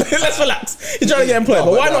 isn't it? Like, let's relax. You're trying to get employed,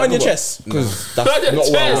 but why not on your chest? Because that's not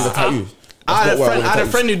why I want to tattoo. I had a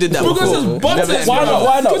friend who did that because before. it's buttons. Why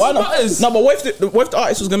not? Buttons. No, but what if the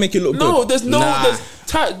artist was gonna make it look good? No, there's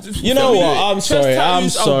you know what? I'm sorry.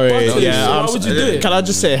 Yeah, why would you do it? Can I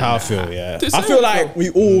just say how I feel? Yeah, I feel like we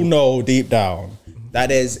all know deep down that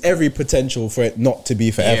there's every potential for it not to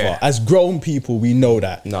be forever. Yeah. As grown people, we know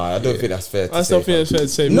that. No, I don't think that's fair to say. I don't think that's fair to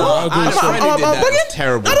say. No, I'm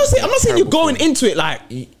terrible. I'm not saying you're going into it like,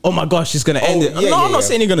 oh my gosh, it's gonna end it. No, I'm not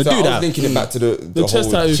saying you're gonna do that. I was linking it back to the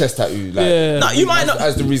whole chest tattoo. Like, yeah. No, you might not.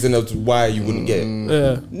 As the reason of why you wouldn't get it.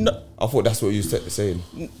 Yeah. No, I thought that's what you were saying.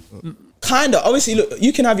 Kinda. Obviously, look,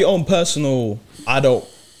 you can have your own personal.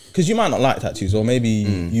 Because you might not like tattoos, or maybe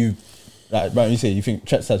you. Like, bro, you say you think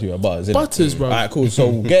chest tattoo are butters, bro. Alright, cool.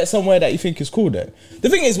 So get somewhere that you think is cool then. The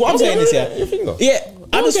thing is, what I'm saying is, your finger.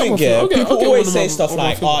 I just think, people always say stuff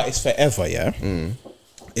like, finger. it's forever,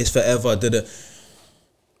 it's forever,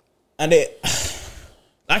 and it,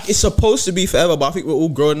 like, it's supposed to be forever, but I think we're all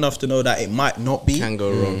grown enough to know that it might not be. Can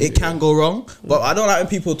go wrong. It can go wrong, but I don't like when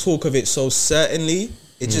people talk of it so certainly.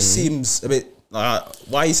 It just seems a bit,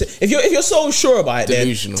 why you say, if you're so sure about it,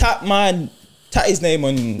 delusional. Then tat his name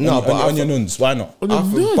on your nuns. Why not?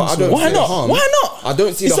 Why not? I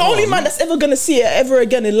don't see. It's the only man that's ever gonna see it ever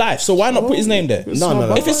again in life. So why not put his name there?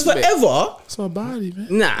 No. If it's forever, it's my body, man.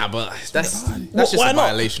 Nah, but that's just a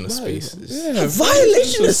violation of space. a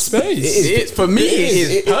violation of space. It is for me.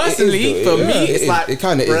 It is personally for me. It's like it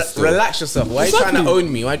kind of is. Relax yourself. Why are you trying to own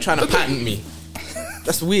me? Why are you trying to patent me?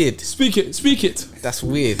 That's weird. Speak it. That's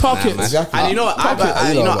weird. Park it. Exactly. And you know what? I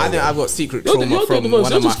think I've got secret trauma from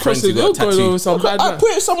one of my friends who got tattooed. I put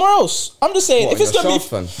it somewhere else. I'm just saying, if it's gonna be,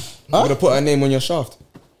 I'm gonna put her name on your shaft.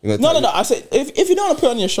 No. I said if you don't want to put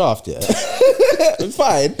it on your shaft, it's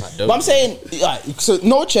fine. But I'm saying, so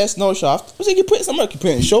no chest, no shaft. I'm saying you put it somewhere. You put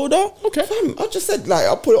it on your shoulder. Okay. Fam, I just said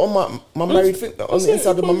I'll put it on my married finger, on the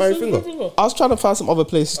inside of my married finger. I was trying to find some other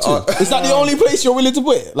places too. Is that the only place you're willing to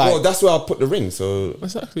put it? Well, that's where I put the ring. So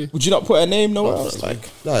exactly. Would you not put a name nowhere else? Like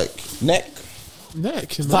neck, Why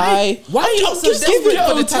thigh? are you so just give desperate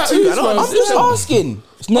for the tattoos? I'm just asking.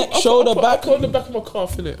 Neck, shoulder, back. On the back of my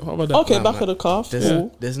calf, innit? How about that? Okay, back of the calf.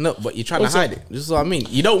 There's no, but you're trying to hide it. This is what I mean.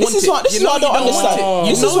 You don't want it. This is what I don't understand.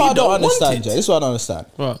 This is what I don't understand, Jay. This is what I don't understand.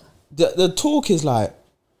 Right. The talk is like,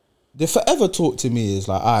 the forever talk to me is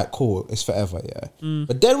like, alright, cool, it's forever, yeah.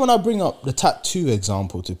 But then when I bring up the tattoo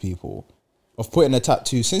example to people of putting a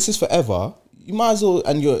tattoo, since it's forever, you might as well,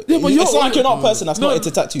 and it's like you're not a person that's not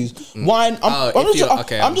into tattoos. Why?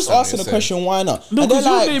 I'm just asking the question, why not? No, and they're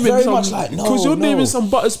you're like naming very some, much like, no, because you're naming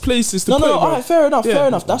some butters places to put. No, alright, fair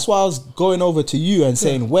enough. That's why I was going over to you and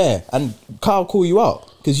saying where, and Carl call you out.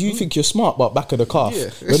 Because you think you're smart, but back of the calf,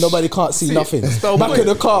 where nobody can't see nothing. Back of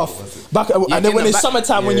the calf, and then when it's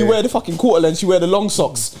summertime, when you wear the fucking quarter lengths, you wear the long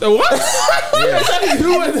socks. The what?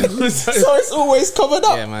 So it's always covered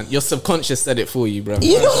up. Yeah, man. Your subconscious said it for you, bro.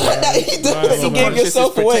 You know what that you do? You gave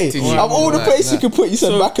yourself away. Of all the places you could put, you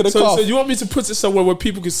said back of the calf. So you want me to put it somewhere where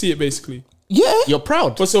people can see it, basically? Yeah. You're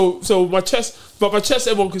proud. But so my chest,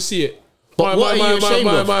 everyone can see it. But what are you ashamed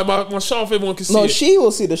of? My shaft, everyone can see No, it. she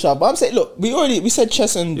will see the shaft. But I'm saying, look, we said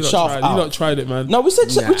chest and shaft out. You not tried it, man. No, we said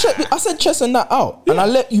I said chest and that out, and I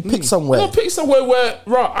let you pick somewhere. No, pick somewhere where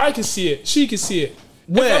I can see it. She can see it.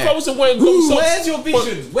 Where? If I wasn't wearing socks, Where's your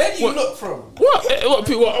vision? Where do you look from? What?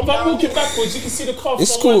 If I'm walking backwards, you can see the calf.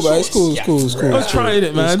 It's cool, man. It's cool. I'm trying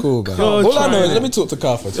it, man. It's cool, man. All I know is, let me talk to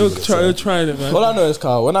Carl for 2 minutes. You're trying it, man. All I know is,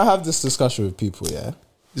 Carl, when I have this discussion with people,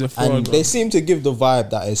 he's a fraud, and bro. they seem to give the vibe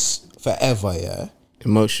that it's forever,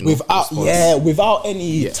 Emotional. without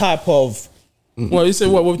any type of. What you say?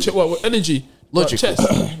 What energy? Logic.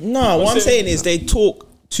 No, what I'm saying is they talk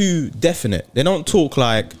too definite. They don't talk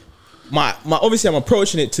like my. Obviously, I'm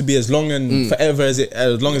approaching it to be as long and forever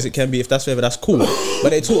as long as it can be. If that's forever, that's cool. But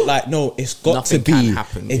they talk like, no, it's got Nothing to be can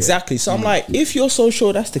happen, exactly. So I'm like, if you're so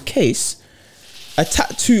sure that's the case, a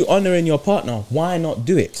tattoo honoring your partner, why not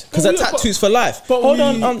do it? Because a tattoo's for life. Hold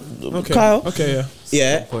on, Kyle. Okay, yeah.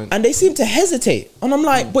 Yeah, and they seem to hesitate, and I'm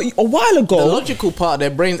like, but a while ago, the logical part of their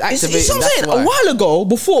brains activated. You see what I'm saying? A while ago,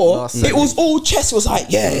 before it was all chess. It was like,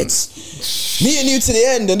 it's me and you to the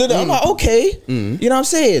end, and I'm like, okay, you know what I'm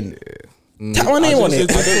saying? Tap my name on it.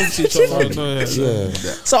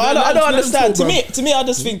 So I don't understand. To me, I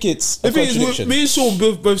just think it's a contradiction. Me and Sean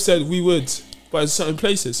both said we would. By certain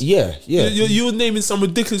places. Yeah. You were naming some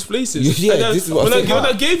ridiculous places. Yeah, this is what when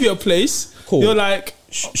I gave you a place, cool. You're like...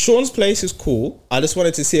 Sean's place is cool. I just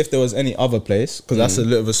wanted to see if there was any other place, because that's a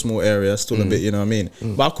little of a small area, still a bit, you know what I mean?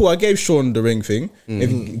 But cool, I gave Sean the ring thing,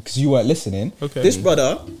 because you weren't listening. Okay. This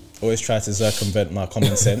brother always tries to circumvent my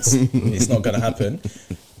common sense. It's not going to happen.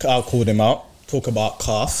 I called him out, talk about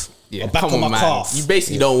calf. Yeah, back on my calf. You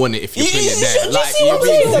basically don't want it if you put it there. Like, you see what I'm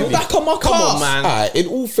saying? The back on my calf. Come on, man. Right, in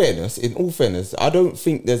all fairness, I don't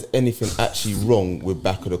think there's anything actually wrong with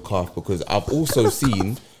back of the calf, because I've also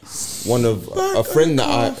seen a friend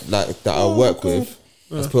that I work with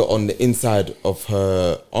has put on the inside of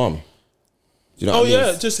her arm. Do you know what I mean?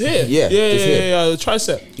 Yeah, just here. Yeah, the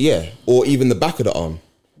tricep. Yeah, or even the back of the arm.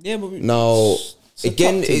 Yeah, but now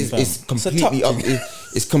again, it's completely up.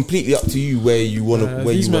 It's completely up to you where you want to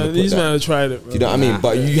These men have tried it, bro. Do you know what I mean?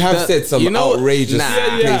 But you have said some outrageous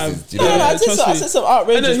places. Do you know what I mean? I said some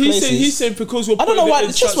outrageous places. He's saying because we're... I don't know why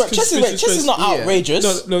the chess is not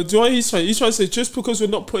outrageous. No, do you know what he's trying? He's trying to say just because we're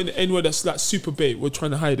not putting it anywhere that's like super bait, we're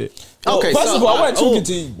trying to hide it. Okay, first of all, I wasn't talking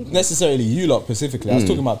to necessarily you lot specifically. I was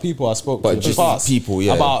talking about people I spoke to in the past. People,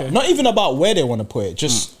 yeah. About not even about where they want to put it,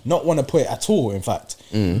 just not want to put it at all. In fact,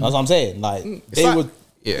 that's what I'm saying. Like they would.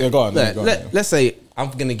 Yeah, go on. Let's say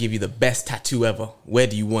I'm gonna give you the best tattoo ever. Where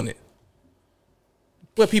do you want it?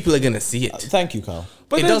 Where people are gonna see it. Thank you, Carl.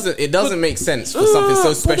 But it doesn't make sense for something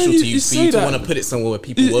so special to you for you to want to put it somewhere where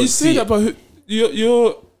people won't see it. You say that, but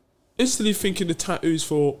you're instantly thinking the tattoo's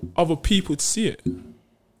for other people to see it.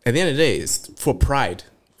 At the end of the day, it's for pride.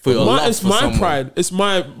 For your love it's for my someone. Pride. It's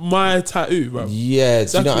my tattoo, bro. Yeah,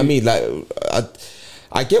 exactly. Do you know what I mean? Like,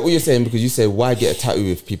 I get what you're saying, because you say, why get a tattoo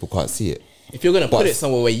if people can't see it? If you're gonna put it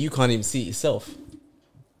somewhere where you can't even see it yourself,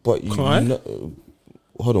 but you know,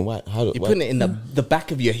 hold on, why? You're putting it in the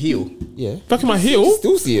back of your heel. Yeah, back of my heel.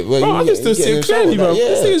 Still see it, bro. I can still see it clearly, bro. Yeah.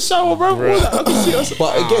 This is a shower, bro. I can see us.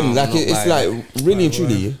 But again, like it's like really and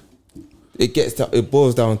truly, it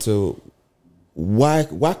boils down to why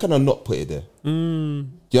can I not put it there? Do you know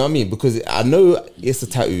what I mean? Because I know it's a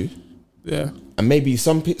tattoo. Yeah, and maybe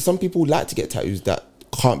some people like to get tattoos that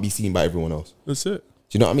can't be seen by everyone else. That's it.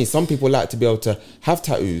 Do you know what I mean? Some people like to be able to have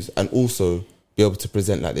tattoos and also be able to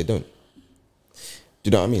present like they don't. Do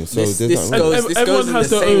you know what I mean? So this goes in the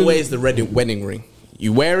same way as the wedding ring.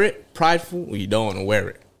 You wear it, prideful, or you don't want to wear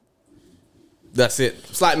it. That's it.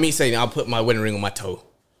 It's like me saying, I'll put my wedding ring on my toe.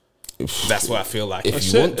 That's what I feel like.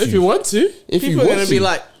 If you want to. People are going to be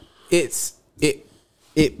like, it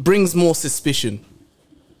brings more suspicion.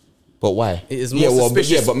 But why? It is more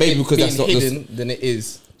suspicious but maybe because that's not hidden than it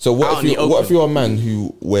is. So what if you're a man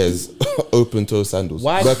who wears open toe sandals?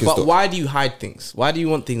 Why do you hide things? Why do you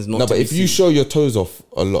want things not to be seen? No, but if you show your toes off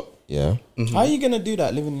a lot, yeah. Mm-hmm. How are you going to do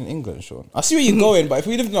that living in England, Sean? I see where you're going, but if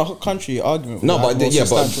we lived in a country, argument but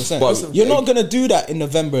you're not going to do that in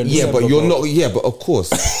November and December. But you're not, but of course.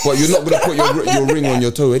 But you're not going to put your ring on your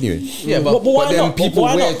toe anyway. Yeah, but then people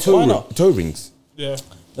wear toe rings. Yeah.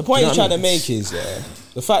 The point you're trying to make is,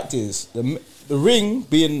 the fact is, the ring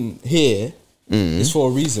being here is for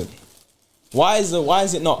a reason. Why is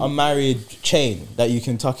it not a married chain that you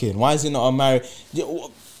can tuck in? Why is it not a married?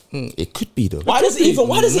 It could be though. Why does it even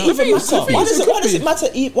matter? Why does it matter?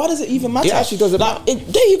 Why does it even matter? It actually doesn't matter.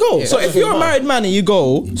 There you go. So if you're a married man and you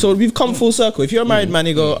go, so we've come full circle. If you're a married man,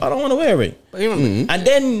 you go, I don't want to wear a ring, and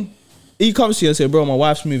then he comes to you and say, bro, my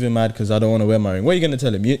wife's moving mad because I don't want to wear my ring. What are you going to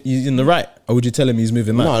tell him? He's in the right, or would you tell him he's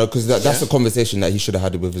moving mad? No, because that's a conversation that he should have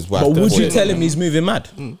had with his wife. But would you tell him he's moving mad?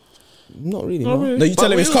 Not really. No, you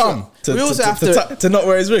tell him it's calm to not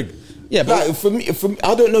wear his ring. Yeah, but like, for me,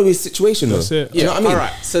 I don't know his situation though. That's it. You know what I mean?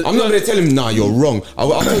 Alright, so I'm not going to tell him, nah, you're wrong.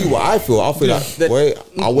 I'll tell you what I feel. I'll feel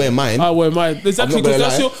I'll wear mine. I wear mine. Exactly,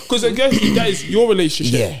 because again, that is your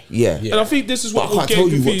relationship. Yeah. And I think this is what we're getting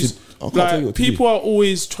confused. Like, people are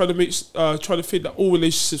always trying to think that all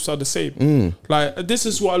relationships are the same. Like, this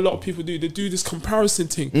is what a lot of people do. They do this comparison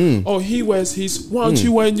thing. Oh, he wears his. Why aren't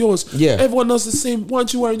you wearing yours? Yeah. Everyone does the same. Why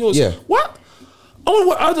aren't you wearing yours? Yeah. What?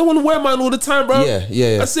 I don't want to wear mine all the time, bro.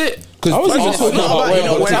 Yeah. That's it. I was even talking about wearing it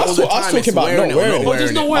all the time. I was talking about not wearing it. Oh,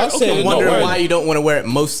 there's no wear. I'm wondering why you don't want to wear it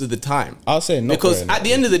most of the time. I'll say not because at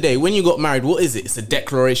the end of the day, when you got married, what is it? It's a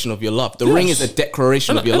declaration of your love. The ring is a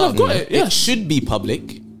declaration of your love. It should be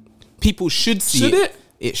public. People should see it. Should it?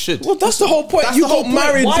 It should. Well, that's the whole point. You got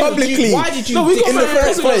married publicly. Why did you? No, we got in married the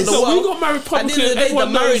first place? No, we got married publicly.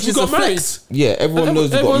 Everyone knows we got married. Yeah, everyone knows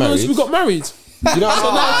we got married. Everyone knows we got married. You know what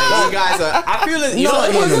I'm You guys are. I feel it. You know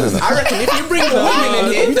what no, it is? no. I reckon if you bring the women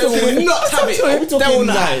in here, they will not have it. They will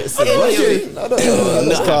not.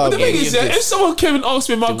 But the thing is, if someone came and asked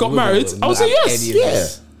me if I got married, I would say yes. Yeah.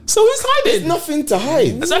 So who's hiding? There's nothing to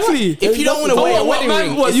hide. Exactly. If you don't want to wear a wedding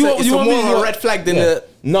ring, it's more of a red flag than a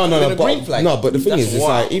green flag. No, but the thing is, it's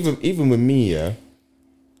like even with me, yeah,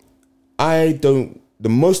 I don't. The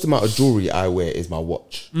most amount of jewelry I wear is my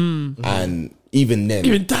watch, and even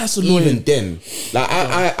that's annoying. Even then, like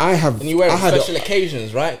I have. And you wear it on special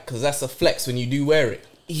occasions, right? Because that's a flex when you do wear it.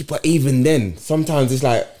 But even then, sometimes it's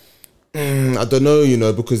like. I don't know, you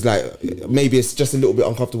know, because like maybe it's just a little bit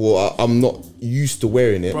uncomfortable. I'm not used to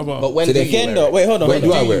wearing it. But when do you wait, hold on. When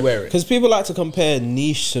do I wear it? Because people like to compare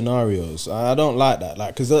niche scenarios. I don't like that,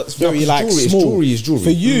 like, because that's very like jewelry, small. It's jewelry. For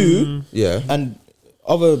you, yeah, and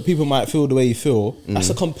other people might feel the way you feel. That's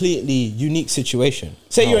a completely unique situation.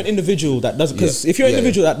 Say you're an individual that doesn't, because if you're an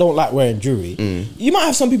individual that don't like wearing jewelry, you might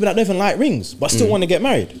have some people that don't even like rings but still want to get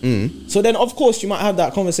married. So then, of course, you might have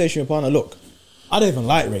that conversation with your partner. Look, I don't even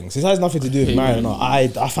like rings. It has nothing to do with marriage or not. I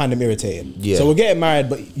find them irritating. Yeah. So we're getting married,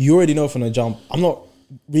 but you already know from the jump, I'm not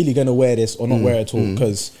really going to wear this or not wear it at all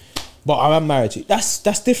but I am married to you. That's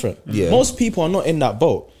different. Yeah. Most people are not in that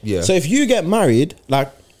boat. Yeah. So if you get married,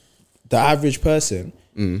 like the average person,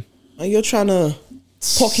 and you're trying to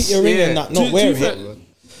pocket your ring and not wear it,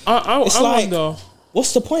 I wonder,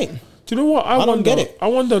 what's the point? Do you know what? I don't get it. I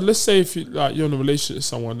wonder, let's say if you're in a relationship with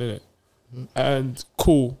someone, innit? And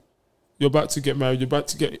cool. You're about to get married. You're about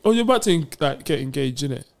to get engaged,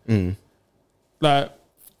 innit? Like,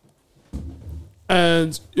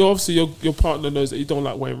 and obviously your partner knows that you don't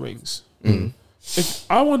like wearing rings. If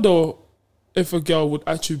I wonder if a girl would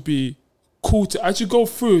actually be cool to actually go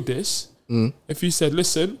through this. If you said,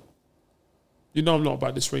 "Listen, you know I'm not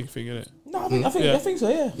about this ring thing, innit?" No, I think so.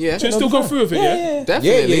 Yeah. Yeah. Should still go through with it. Yeah.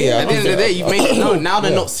 Definitely. At the end of the day, you made it known. Now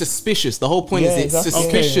they're not suspicious. The whole point is it's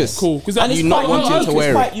suspicious. Okay, cool. Because you're not wanting to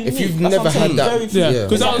wear it. If you've never had that,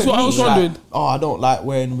 because that was what I was wondering. Like, I don't like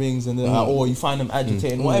wearing rings, and or you find them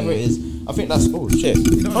agitating, whatever it is. I think that's shit.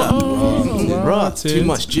 Too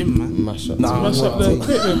much gym, man. Mash up the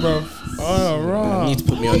equipment, bro. You need to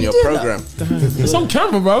put me on your program. It's on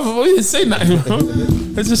camera, bro. What are you saying that, bro?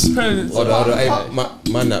 It's just hold on. Hey,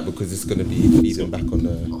 man, that because it's gonna be feeding back on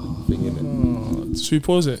the thing, innit? Should we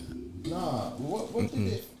pause it? Nah. What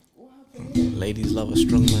did it? What happened here? Ladies love a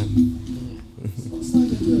strong man. What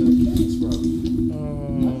side of the case, bro?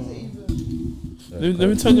 Let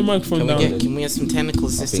me turn your microphone down. Can we get some technical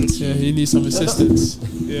assistance? Yeah, he needs some assistance.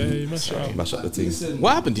 Yeah, you mash it up. Mash up the thing.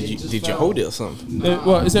 What happened? Did you hold it or something?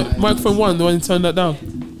 What is it? Microphone 1. The one you turn that down.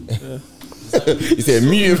 Yeah. You said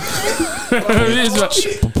mute.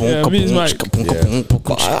 Mute his mic.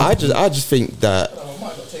 But I just think that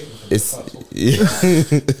it's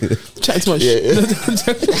chat too much.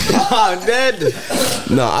 I'm dead.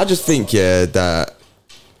 No, I just think that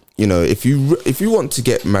if you want to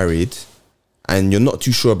get married and you're not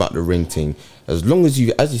too sure about the ring thing, as long as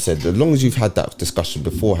you've had that discussion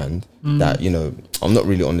beforehand, that I'm not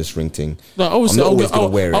really on this ring thing. No, obviously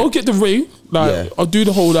I'll get the ring. I'll do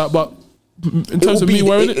the whole that, but in terms of me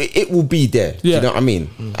wearing it will be there. Yeah. You know what I mean?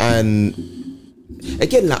 And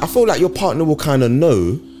again, I feel like your partner will kind of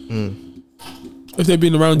know if they've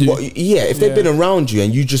been around you. If they've been around you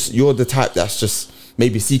and you're the type that's just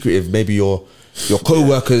maybe secretive, maybe your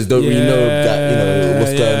co-workers don't really know that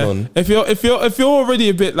what's going on. If you're already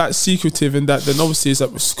a bit like secretive in that, then obviously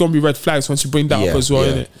it's gonna be red flags once you bring that up as well,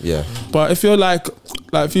 innit? Yeah. But if you're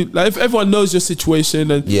if everyone knows your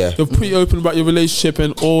situation and you're pretty open about your relationship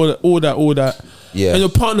and all that. Yeah. And your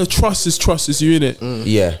partner trusts you in it.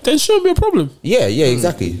 Yeah. Then shouldn't be a problem. Yeah,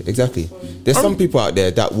 exactly. There's some people out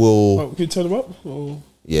there that will. Can you turn them up? Or?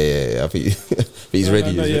 Yeah. I think he's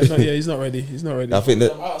ready. He's not ready. I think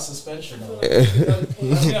that. I'm out of suspension.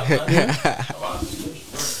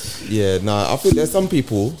 I think there's some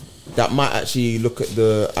people that might actually look at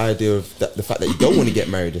the idea of the fact that you don't want to get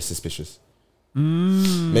married as suspicious.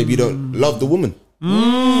 Maybe you don't love the woman.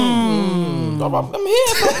 I'm here.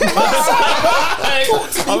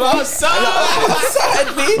 I'm outside.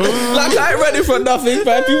 Like I ain't ready for nothing,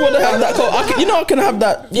 but if you want to have that call, I can have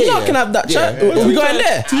that. I can have that chat. We going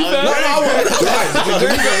there?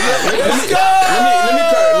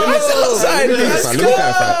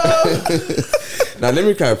 Let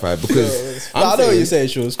me clarify because I know what you're saying,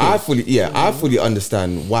 Sean. I fully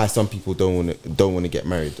understand why some people don't want to get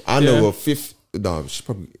married. I know she's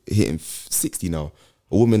probably hitting 60 now.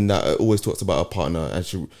 A woman that always talks about her partner and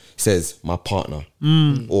she says my partner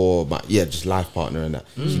or my just life partner and that.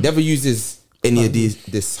 She never uses any of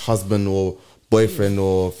this husband or boyfriend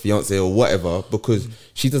or fiance or whatever, because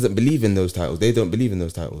she doesn't believe in those titles. They don't believe in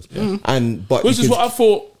those titles. But which is what I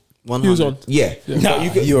thought he was on. Yeah. But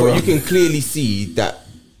you can clearly see that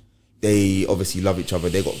they obviously love each other.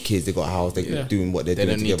 They got kids, they got a house, they're doing what they're doing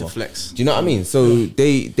together. They don't need to flex. Do you know what I mean? So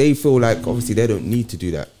they feel like obviously they don't need to do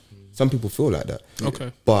that. Some people feel like that.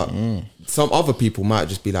 Okay. But some other people might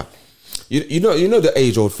just be like, you know the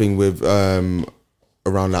age old thing with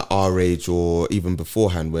around like our age or even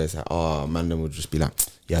beforehand, where it's like, man, then would just be like,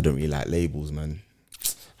 yeah, I don't really like labels, man.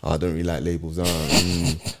 I don't really like labels.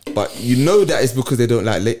 But you know that it's because they don't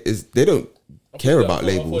like they don't care about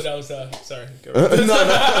labels. I thought that was sorry.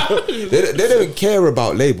 No. They don't care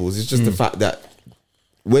about labels. It's just the fact that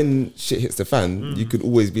when shit hits the fan, you could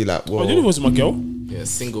always be like, well, you know, wasn't my girl. Yeah,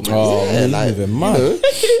 single man. Oh, yeah, like, even mad.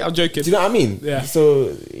 I'm joking. Do you know what I mean? Yeah.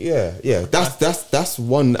 So yeah. That's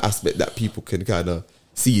one aspect that people can kind of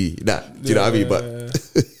see that. Do you know what I mean? But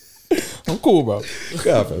I'm cool, bro.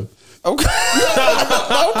 yeah, bro. I'm cool.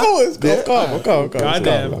 I'm calm.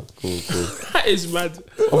 Goddamn. Cool. That is mad.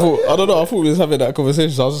 I don't know. I thought we was having that conversation.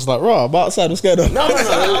 So I was just like, I'm outside. I'm scared of. No.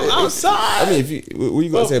 I'm outside. I mean, what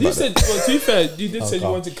you got to say about that? Well, to be fair, you did say you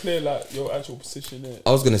wanted to clear like your actual position there.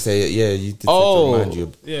 I was gonna say, yeah, you did say to remind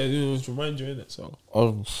you. Yeah, it was to remind you in it. So I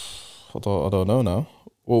don't know now.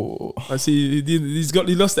 Whoa. I see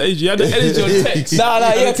he lost the age. He had the energy on text.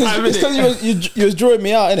 Yeah, because you was drawing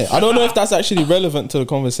me out, innit? I don't know if that's actually relevant to the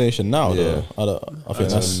conversation now. Yeah. Though. I think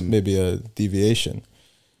that's maybe a deviation.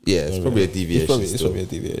 Yeah, it's probably a deviation. It's probably a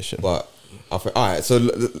deviation. But I think, all right. So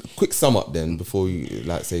quick sum up then before you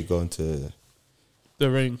say go into the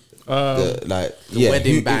ring. The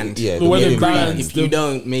wedding band. Yeah, the wedding band. If you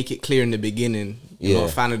don't make it clear in the beginning, you're not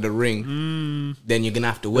a fan of the ring, then you're gonna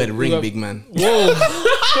have to wear the ring, big man. Whoa.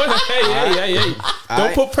 hey.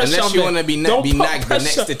 Don't put pressure unless on me. you want to be nagged the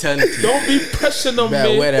next eternity. Don't be pressuring on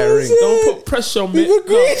me. Wear that ring. Don't put pressure on me. You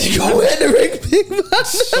wear the ring, big man.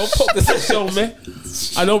 Don't put pressure on me.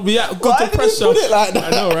 I don't be good to pressure. Put it like that?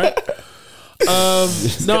 I know, right?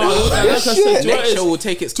 No, like I said, next show will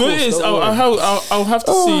take its course. It is. I'll have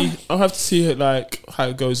to see. I'll have to see it like how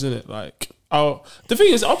it goes in it. Like, the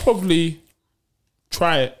thing is, I'll probably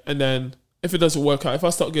try it, and then if it doesn't work out, if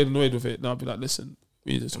I start getting annoyed with it, then I'll be like, listen,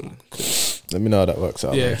 we need to talk. Let me know how that works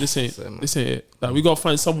out. Yeah, man. this ain't it. Like, we gotta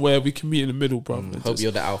find somewhere we can meet in the middle, bro. Hope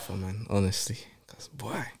you're the alpha, man. Honestly, because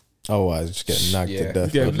boy. Otherwise, just get nagged to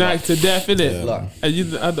death. Get nagged to death, innit? Yeah.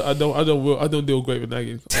 And I don't deal great with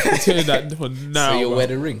nagging. I'm telling you that for now. So you'll wear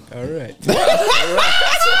the ring. All right.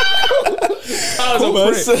 Cool,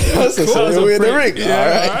 man. So you'll wear the ring. Yeah,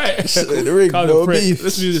 all right. Wear the ring. No beef.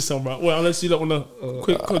 Let's do this song, bro. Well, unless you don't want to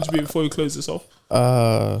quick contribute before we close this off.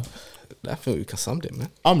 I think we can sum it,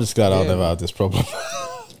 man. I'm just glad I'll never have this problem.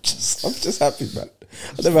 I'm just happy, man.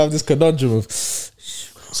 I never have this conundrum of.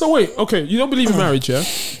 So wait, okay, you don't believe in marriage, yeah?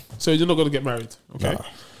 So you're not gonna get married, okay? Nah.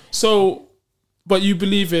 So, but you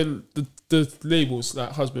believe in the labels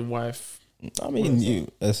like husband, wife. I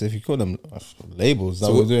mean, as if you call them labels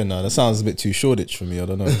that we're doing now. That sounds a bit too Shoreditch for me. I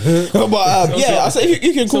don't know, but I say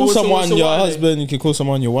you can call someone your husband, you can call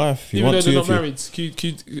someone your wife. If you want to, they're not married.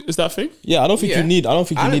 Is that a thing? Yeah, I don't think you need. I don't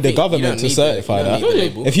think you need the government to certify that.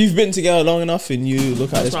 If you've been together long enough and you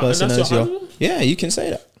look at this person as your, you can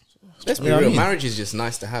say that. Let's be real. Marriage is just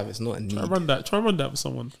nice to have. It's not a need. Try run that with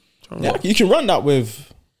someone. You can run that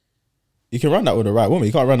with. You can run that with the right woman.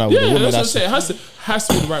 You can't run that with a woman. That's what I'm saying. It has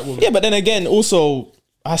to be the right woman. Yeah, but then again, also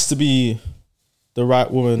has to be the right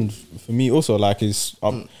woman for me. Also, like you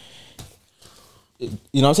know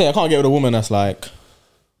what I'm saying. I can't get with a woman that's like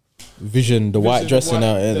vision the white dress in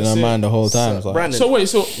her mind the whole time. So wait,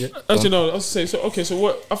 as you know, I was saying. So okay, so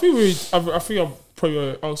what? I think I'm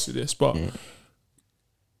probably asked you this, but.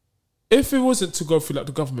 If it wasn't to go through like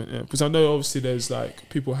the government, because I know obviously there's like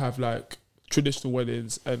people have like traditional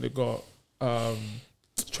weddings and they got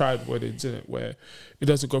triad weddings in it where it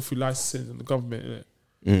doesn't go through licensing and the government in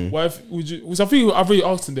it. What if would you? Because I think I've already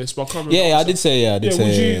asked him this, but I can't remember. Yeah, I did say. Yeah, I did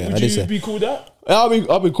say. Would you be cool with that?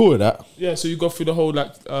 I'll be cool with that. Yeah, so you go through the whole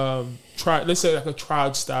like let's say like a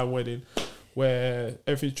triad style wedding where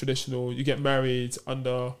everything's traditional. You get married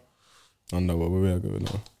under what we're going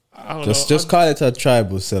now. Just call it a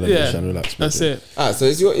tribal celebration. Yeah, relax. That's it. So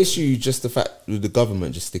is your issue just the fact with the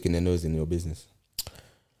government just sticking their nose in your business?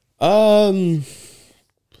 That's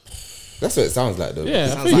what it sounds like, though.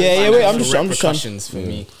 Yeah, wait. I'm just trying for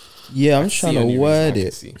me. Yeah, I'm trying to word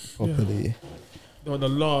it properly. You want the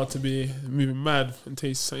law to be moving mad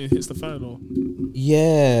until something hits the fan, or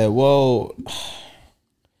well,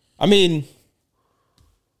 I mean,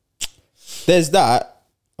 there's that,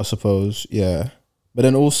 I suppose. Yeah. But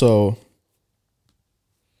then also,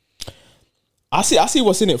 I see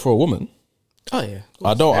what's in it for a woman. Oh yeah.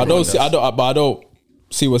 I don't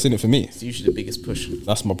see what's in it for me. It's usually the biggest push.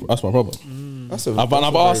 That's my problem. I've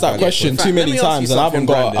I've asked that question too many times and I haven't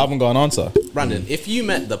got an answer. Brandon, if you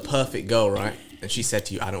met the perfect girl, right, and she said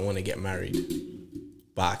to you, "I don't want to get married,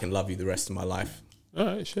 but I can love you the rest of my life," All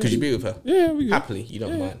right, shit. could you be with her? Yeah, we good. Happily, you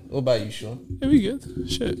don't mind. What about you, Sean? Yeah, we good.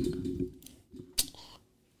 Shit.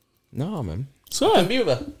 Nah, man. So, Can be with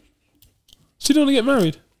her. she don't want to get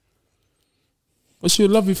married. But she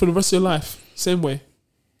would love you for the rest of your life. Same way.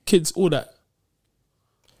 Kids, all that.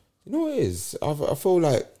 You know what it is? I feel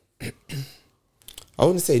like I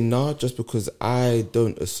want to say nah, just because I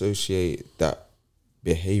don't associate that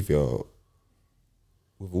behavior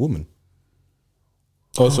with a woman.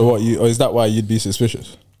 Oh, so what? Is that why you'd be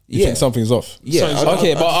suspicious? You think something's off? Yeah.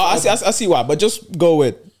 I see why. But just go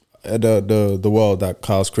with the world that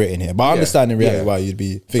Kyle's creating here. But I understand in reality why you'd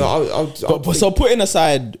be thinking. So putting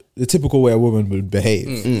aside the typical way a woman would behave,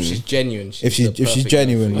 If she's genuine. if she's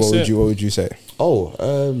genuine, what would you say? Oh,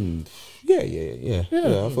 yeah.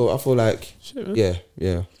 I feel like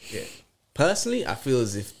yeah. Personally, I feel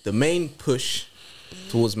as if the main push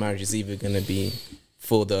towards marriage is either going to be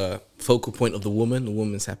for the focal point of the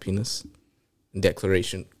woman's happiness and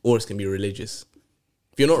declaration, or it's going to be religious.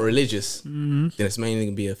 If you're not religious, then it's mainly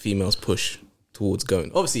going to be a female's push towards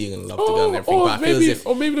going. Obviously, you're going to love the girl and everything, but I feel as if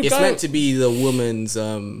it's meant to be the woman's, what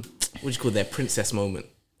do you call their princess moment?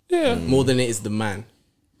 Yeah. More than it is the man.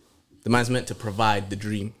 The man's meant to provide the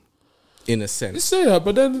dream, in a sense. You say that,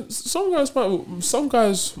 but then some guys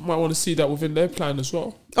might want to see that within their plan as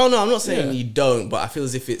well. Oh no, I'm not saying you don't, but I feel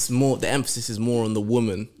as if it's more, the emphasis is more on the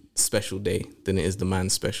woman's special day than it is the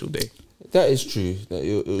man's special day. That is true.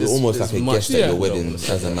 It's almost like a guest at your wedding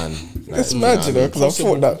as a man. It's mad, you know, because I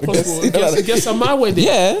thought that. Guess on my wedding.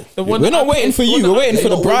 Yeah, we're not waiting for you. We're waiting for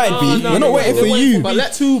the bride, B. We're not waiting for you. But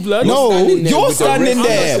let two blood. No, you're standing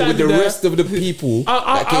there with the rest of the people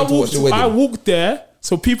that came to watch the wedding. I walked there,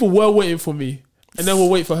 so people were waiting for me. And then we'll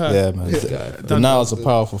wait for her. Yeah, man. The now's a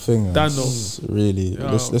powerful thing. Man. It's really.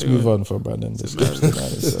 Let's move on from Brandon.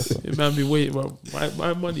 It man be waiting, bro.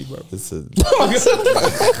 My money, bro. What's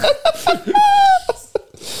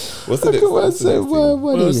the next one?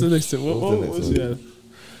 What's the next thing? What was it?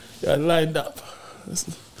 Yeah, lined up.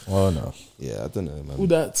 Oh no. Yeah, I don't know, man. Who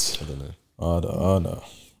that? I don't know. Oh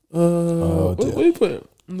no. What do you put it?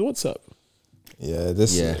 On the WhatsApp? Yeah,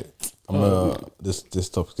 this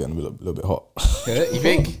topic's getting a little bit hot. You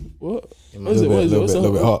think? What? A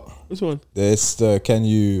little bit hot. Which one? This can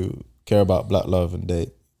you care about black love and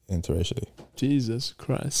date interracially? Jesus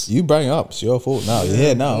Christ! You bring it up. It's your fault now. You're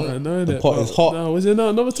here now. I know the that, pot is hot. No, was there not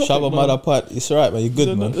another topic? Shabba mother pot. It's alright, man. You're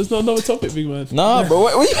good, man. There's not another topic, big man. Nah, bro.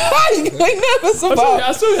 What are you nervous about?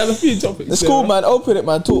 I still had a few topics. It's cool, man. Open it,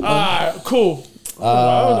 man. Talk, man. Alright, cool.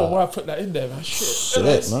 I don't know why I put that in there, man.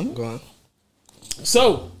 Shit, man. Go on.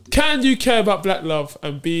 So, can you care about black love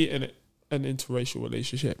and be in an interracial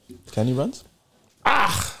relationship? Can you run?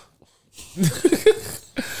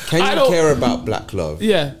 Can you care about black love?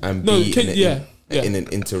 Yeah. And No, be in an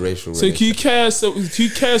interracial So relationship? do you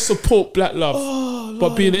care support black love,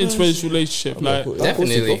 but be in an interracial relationship? Like,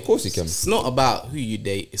 Definitely. Of course you can. It's not about who you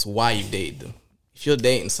date, it's why you dated them. If you're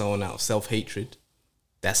dating someone out of self-hatred,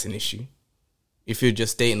 that's an issue. If you're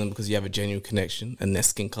just dating them because you have a genuine connection and their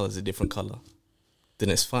skin color is a different color, then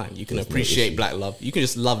it's fine. You can appreciate black love. You can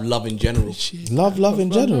just love in general. Love in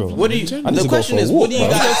general. What do you? The question is, what do you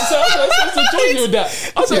guys? I'm supposed to join you with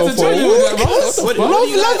that. I'm supposed to join you with that, bro.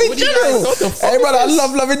 Love in general. Hey, brother, I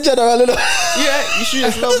love in general. Yeah, you should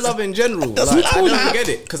just love in general. Like, I don't get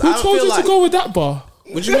it because I Who don't told feel you like. to go with that bar?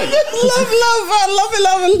 What do you mean? Love it.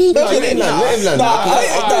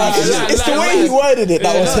 It's the way he worded it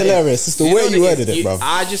that was hilarious. It's the way you worded it, bro.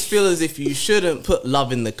 I just feel as if you shouldn't put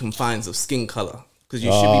love in the confines of skin color. Because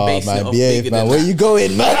you should be basing it off bigger than Where you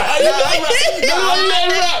going, man?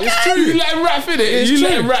 It's true. You let him rap, innit? You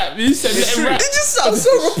let him rap. You said let him rap. It just sounds so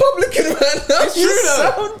Republican, man. It's true,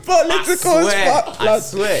 though. Sound political as fuck. I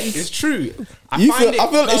swear. It's true. It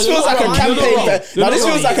feels like a campaign. Now this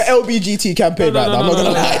feels like an LBGT campaign right now. I'm not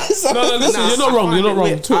gonna lie. No, listen, you're not wrong. You're not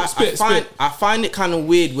wrong. Talk, spit. I find it kind of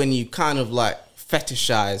weird when you kind of like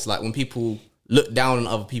fetishize, like when people look down on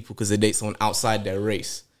other people because they date someone outside their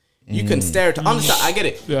race. You can stereotype. Understand? I get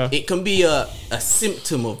it. Yeah. It can be a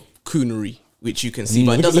symptom of coonery, which you can see,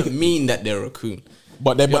 but it doesn't mean that they're a coon.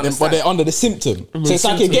 but they're under the symptom. So it's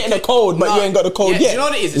like you're getting a cold, but you ain't got the cold yet. You know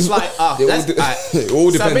what it is? It's like it all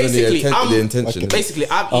depends on the intention. Basically,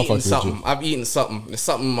 I've eaten something. There's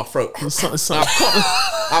something in my throat.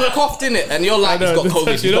 I've coughed in it, and you're like, he's got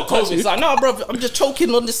COVID. He's got COVID. It's like, no, bro, I'm just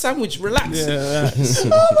choking on this sandwich. Relax.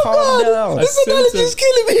 Calm down. This analogy's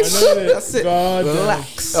killing me. That's it.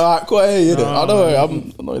 Relax. All right, quite here. I don't worry.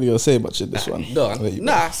 I'm not really gonna say much in this one.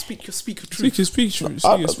 Nah, speak your truth. Speak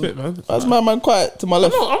your spit, man. That's my man quiet to my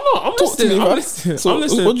left. I'm Talk to me, man. So,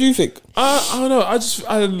 what do you think? I don't know.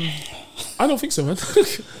 I don't think so, man.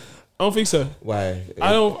 I don't think so. Why?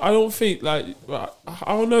 I don't think like I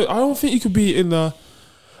don't know. I don't think you could be in a.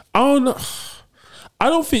 I don't know. I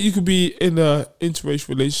don't think you could be in a interracial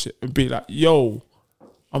relationship and be like, yo,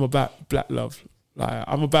 I'm about black love. Like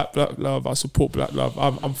I'm about black love. I support black love.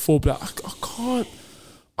 I'm for black.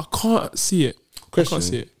 I can't see it. Question. I can't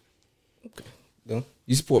see it. Okay. No?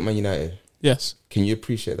 You support Man United. Yes. Can you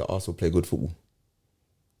appreciate that Arsenal play good football?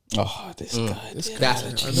 Oh, this guy.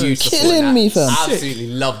 That's a huge killing me, fam. I absolutely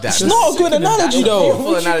love that. It's not a good analogy,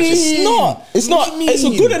 though. It's not. It's a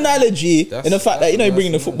good analogy in the fact that you're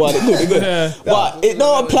bringing the football. It's good. But it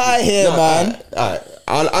don't apply here, man. Alright,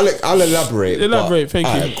 I'll elaborate. Elaborate, thank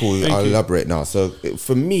you. Cool. I'll elaborate now. So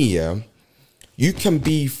for me, you can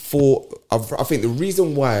be for. I think the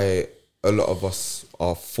reason why a lot of us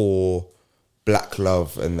are for black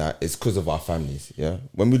love and that is because of our families. Yeah,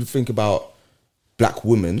 when we think about black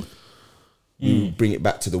women, we bring it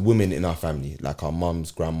back to the women in our family, like our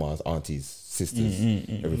mums, grandmas, aunties, sisters,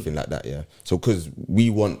 everything like that. Yeah. So because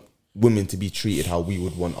we want women to be treated how we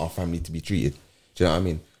would want our family to be treated. Do you know what I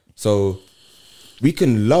mean? So we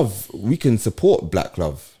can support black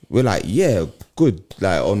love. We're like, yeah, good,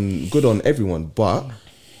 good on everyone, but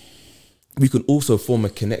we can also form a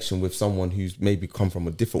connection with someone who's maybe come from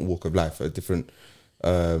a different walk of life, a different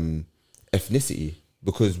ethnicity,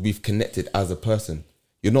 because we've connected as a person.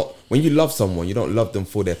 You're not, when you love someone, you don't love them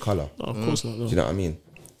for their colour. No, of course not. No. Do you know what I mean?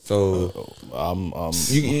 So,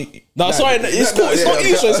 no, sorry, it's cool. It's not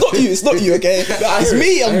you. So it's not you. Okay, it's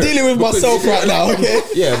me. I'm dealing with myself right now. Okay.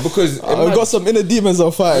 Yeah, because I've got some inner demons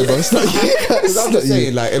on fire, bro. It's not you. Because I'm just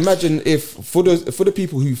saying, like, imagine if for the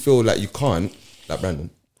people who feel like you can't, like Brandon,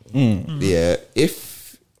 yeah,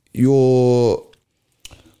 if you're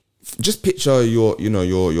just picture your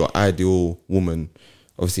ideal woman.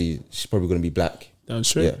 Obviously, she's probably going to be black.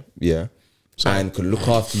 That's true. Yeah. And can look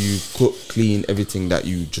after you, cook, clean, everything that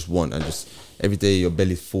you just want, and just every day your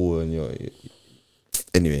belly's full and you're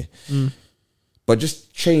anyway. But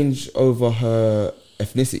just change over her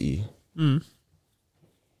ethnicity.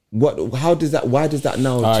 Why does that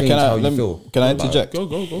now change how you feel? Can I interject? Go.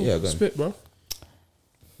 Yeah, go Spit, bro.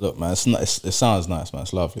 Look, man, it sounds nice, man.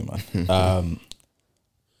 It's lovely, man.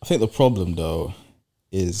 I think the problem though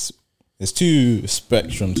is there's two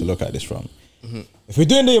spectrum to look at this from. If we're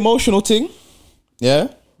doing the emotional thing,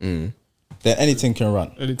 then anything can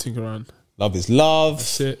run. Anything can run. Love is love.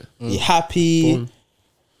 That's it. Be happy. Boom.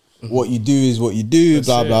 What you do is what you do. That's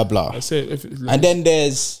blah it. blah blah. That's it. And then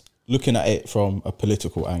there's looking at it from a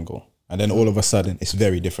political angle, and then all of a sudden it's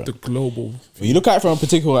very different. The global. When you look at it from a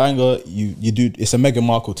particular angle, you do. It's a Meghan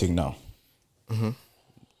Markle thing now.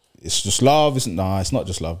 It's just love. It's not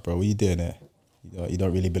just love, bro. What are you doing there? You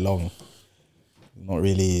don't really belong. Not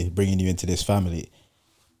really bringing you into this family.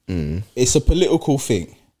 It's a political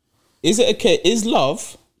thing. Is it okay? Is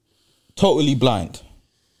love totally blind?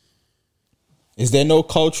 Is there no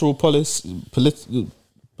cultural political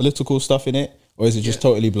stuff in it, or is it just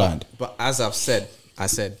totally blind? But as I said,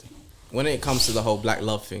 when it comes to the whole black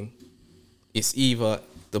love thing, it's either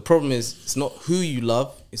the problem is it's not who you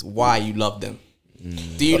love, it's why you love them.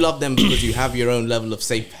 Do you love them because you have your own level of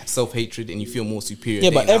self-hatred and you feel more superior?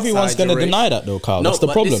 Yeah, but everyone's going to deny that though, Carl. That's the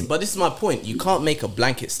problem. But this is my point. You can't make a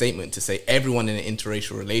blanket statement to say everyone in an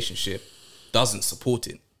interracial relationship doesn't support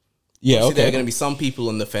it. Yeah, Obviously, there are going to be some people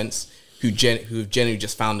on the fence who have genuinely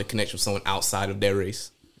just found a connection with someone outside of their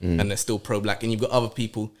race and they're still pro-black. And you've got other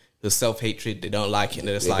people who are self-hatred, they don't like it, and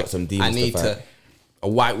they're just like, I need a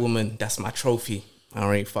white woman, that's my trophy. I don't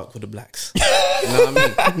really fuck with the blacks. You know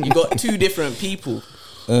what I mean? You got two different people.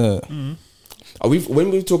 Are we when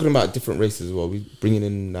we're talking about different races as well? We bringing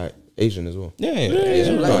in like Asian as well. Yeah.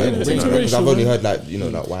 Because I've only heard like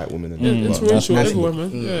white women and interracial everywhere,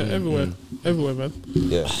 man. Everywhere, man.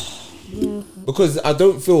 Yeah. Because I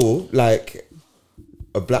don't feel like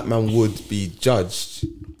a black man would be judged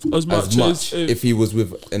as much if he was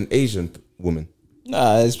with an Asian woman.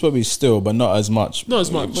 Nah, it's probably still, but not as much. Not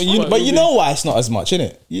as much. But you know why it's not as much,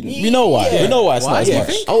 innit? You know why. You know why it's not as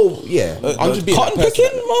much. Oh, yeah. I'm just being cotton picking,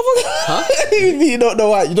 motherfucker. Huh? You don't know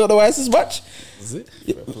why. You don't know why it's as much. Is it?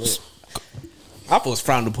 I thought it was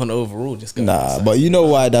frowned upon overall. Just but you know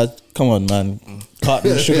why that? Come on, man. Can't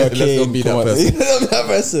be sugar cane. Let's not be that person. That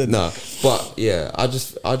person. No, but yeah, I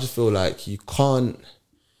just feel like you can't.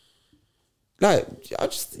 Like, I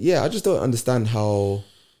just don't understand how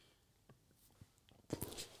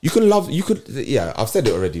you can love. I've said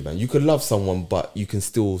it already, man. You can love someone, but you can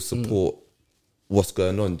still support what's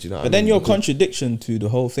going on. Do you know? What But then you're a contradiction to the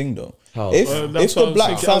whole thing, though. How? If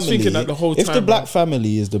the black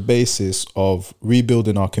family is the basis of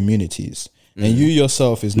rebuilding our communities, and you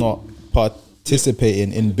yourself is not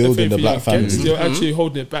participating in building the black family, you're actually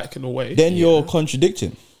holding it back in a way. then you're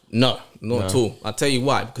contradicting. No, not at all. I'll tell you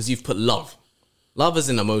why. Because you've put love. Love is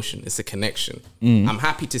an emotion. It's a connection. I'm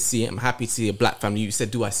happy to see it. I'm happy to see a black family. You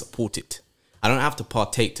said, do I support it? I don't have to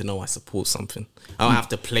partake to know I support something. I don't have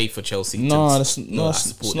to play for Chelsea. That's not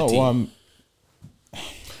what I'm...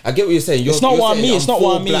 I get what you're saying. It's not what I mean. It's not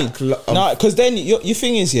what I mean. No, because then your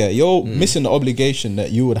thing is, you're missing the obligation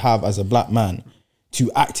that you would have as a black man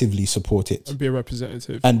to actively support it and be a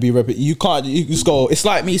representative. You can't. You just go. It's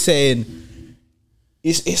like me saying,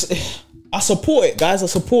 I support it, guys. I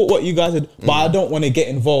support what you guys are, but I don't want to get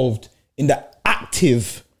involved in the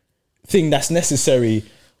active thing that's necessary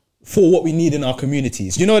for what we need in our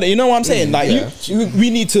communities. You know what I'm saying?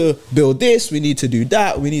 We need to build this, we need to do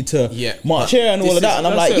that, we need to march here and all of that. And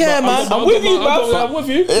I'm like, man, I'm with you, bro. I'm with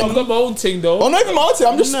you. I've got my own thing though. Oh, not even my own thing.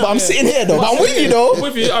 I'm sitting here though. But I'm with you though. I'm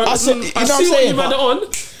with you. I see what you man on.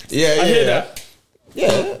 Yeah, I hear that.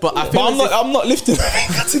 Yeah, but I'm not lifting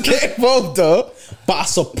to get involved though. But I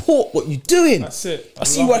support what you're doing. That's it. I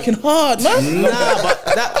see you working hard, man. Nah, but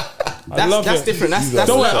that's different. That's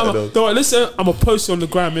don't worry. Listen, I'm a post on the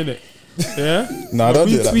gram, innit? Yeah. No, don't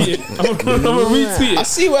do that. Retweet it. I'm gonna retweet it. I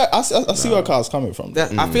see where Carl's coming from.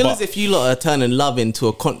 I feel as if you lot are turning love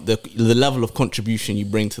into the level of contribution you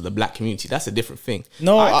bring to the black community. That's a different thing.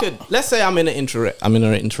 No, let's say I'm in an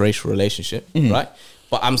interracial relationship, right?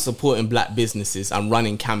 But I'm supporting black businesses. I'm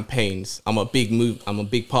running campaigns. I'm a big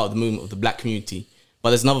part of the movement of the black community. But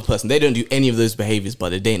there's another person. They don't do any of those behaviors, but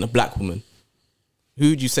they're dating a black woman. Who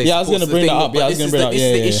would you say? Yeah, I was going to bring that up. This is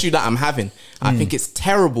the issue that I'm having. I think it's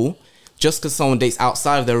terrible. Just because someone dates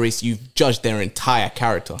outside of their race, you've judged their entire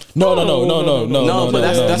character. No. But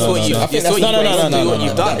that's what you've done.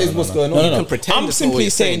 That is what's going on. You can pretend. I'm simply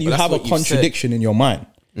saying you have a contradiction in your mind.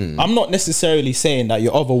 I'm not necessarily saying that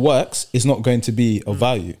your other works is not going to be of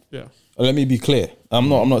value. Yeah. Let me be clear. I'm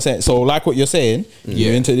not saying so. Like what you're saying,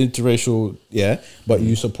 you're into interracial, but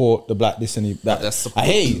you support the black this and that. I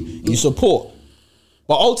hear you support,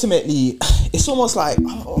 but ultimately, it's almost like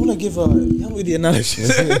I want to give help with the analogy.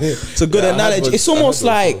 It's a good analogy. It's almost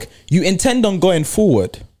like you intend on going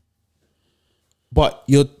forward, but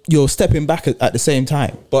you're stepping back at the same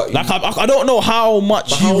time. But like I don't know how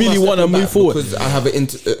much you really want to move forward. Because I have an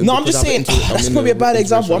I'm just saying that's probably a bad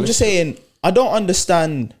example. I'm just saying I don't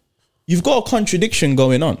understand. You've got a contradiction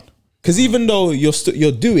going on because even though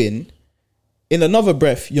you're doing, in another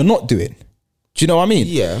breath you're not doing. Do you know what I mean?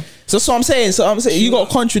 Yeah. So I'm saying you got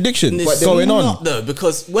a contradiction going on. No,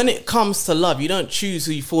 because when it comes to love, you don't choose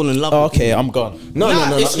who you fall in love with. Okay, I'm gone. No.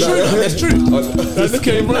 It's true. Look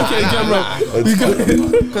at him,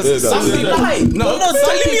 because somebody lied. No,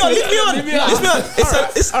 leave me on.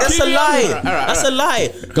 It's a lie. That's a lie.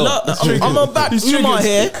 I'm a back Umar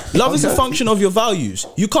here. Love is a function of your values.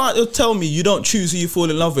 You can't tell me you don't choose who you fall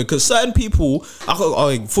in love with because certain people,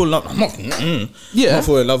 fall in love. I'm not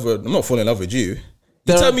falling in love with you. You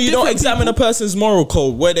tell me you don't examine a person's moral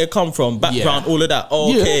code, where they come from, background, all of that.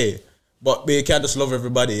 Okay. But you can't just love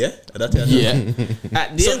everybody, yeah?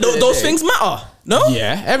 Those things matter, no?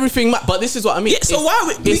 Yeah, everything matters. But this is what I mean. Yeah, so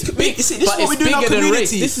why this is what we do in our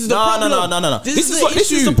community. This is the problem. No.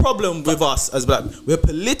 This is the problem with us as black. We're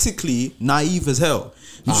politically naive as hell.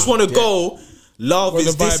 You just want to go, love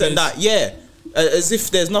is this and that. Yeah. As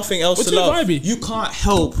if there's nothing else to love. You can't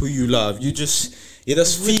help who you love. You just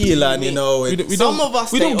feel and some of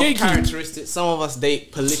us date characteristics, some of us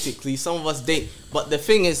date politically, some of us date. But the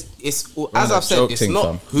thing is, it's as I've said, it's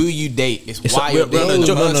not who you date, it's why you're dating.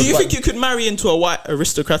 Do you think you could marry into a white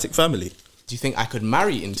aristocratic family? Do you think I could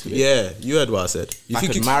marry into it? Yeah, you heard what I said. I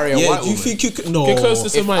could marry a white woman. Do you think you could? No. Get closer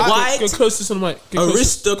to the mic. Get closer to the mic.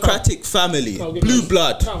 Aristocratic family, blue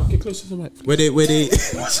blood. Get closer to the mic.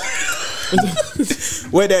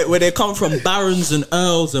 Where they come from, barons and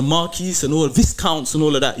earls and marquises and all viscounts and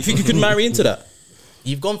all of that. You think you could marry into that?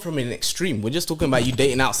 You've gone from an extreme. We're just talking about you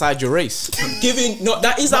dating outside your race.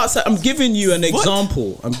 That is outside. I'm giving you an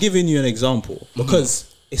example.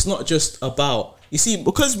 Because it's not just about. You see,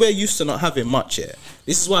 because we're used to not having much here.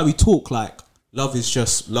 This is why we talk like love is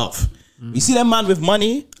just love. You see that man with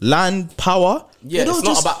money, land, power. Yeah, it's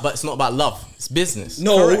not about, but it's not about love. It's business.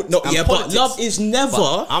 No, Correct. no, And yeah, politics. but love is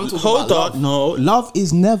never. I'm talking Hold about on, love. no, love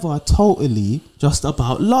is never totally just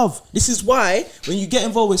about love. This is why when you get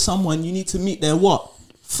involved with someone, you need to meet their what?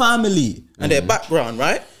 Family and their background,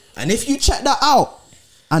 right? And if you check that out,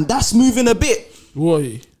 and that's moving a bit,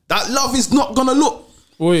 Boy. that love is not gonna look.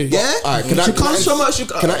 Boy. Yeah, Alright, can I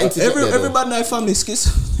interject there, though? everybody in their family is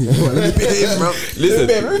let me behave, bro. Listen.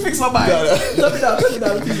 Let me fix my bike. Tell me down.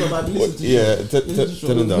 Let me fix my bike. Listen to Yeah, tell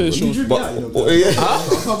them that. Sure. you.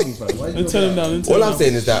 And tell him down. All I'm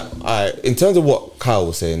saying is that in terms of what Kyle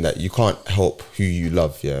was saying, that you can't help who you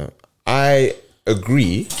love. Yeah, I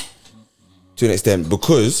agree to an extent,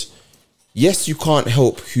 because yes, you can't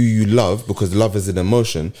help who you love because love is an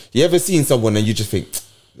emotion. You ever seen someone and you just think,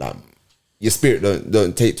 like, your spirit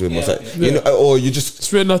don't take to him, or something, you know, or you just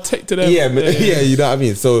It's really not take to them. yeah, you know what I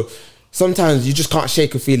mean. So sometimes you just can't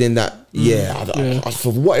shake a feeling that I,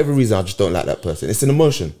 for whatever reason I just don't like that person. It's an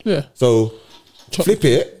emotion. Yeah. So flip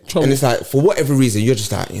it, Trouble. and it's like, for whatever reason you're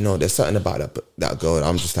just like, you know, there's something about that girl.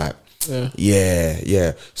 I'm just like,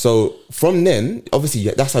 yeah. So from then, obviously,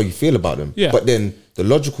 that's how you feel about them. Yeah. But then the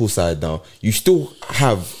logical side now, you still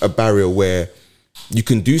have a barrier where you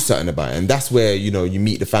can do something about it, and that's where, you know, you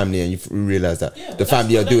meet the family and you realize that the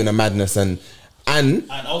family are doing a madness, and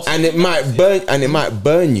it might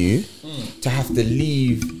burn you to have to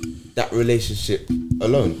leave that relationship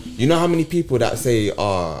alone. You know how many people that say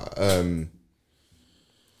are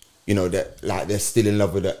you know, that like they're still in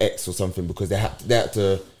love with their ex or something because they had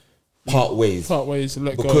to part ways and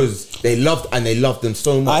let go. Because they loved them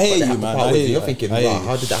so much. I hear but they you, had to man. part I ways. hear you. You're thinking, I hear wow, you.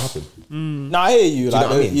 how did that happen? No, I hear you. know Like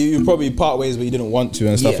what I mean? you probably part ways where you didn't want to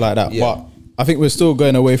and stuff Yeah, like that. yeah. But I think we're still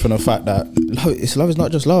going away from the fact that love is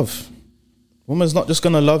not just love. Woman's not just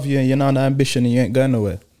gonna love you and you're not an ambition and you ain't going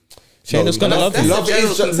nowhere. She ain't just gonna love you. Love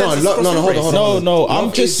is just, hold on. No,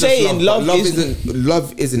 I'm just saying love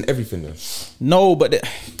isn't everything though. No, but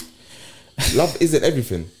Love isn't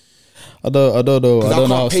everything. I don't know. I I don't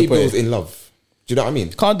know how can't pay to put bills it. in love. Do you know what I mean?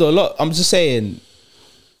 Can't do a lot. I'm just saying.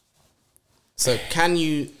 So can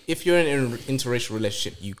you, if you're in an interracial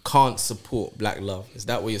relationship, you can't support black love? Is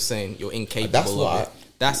that what you're saying? You're incapable of it.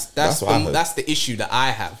 That's the issue that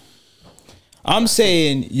I have. I'm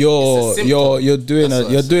saying you're doing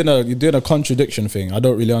a contradiction thing. I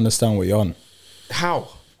don't really understand what you're on. How?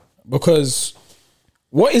 Because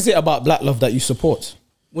what is it about black love that you support?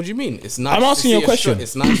 What do you mean? It's nice. I'm asking you a question.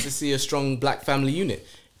 It's nice to see a strong black family unit.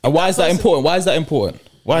 And why is that important? Why is that important?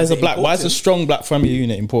 Why is a strong black family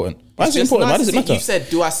unit important? Why is it important? Why does it matter? You said,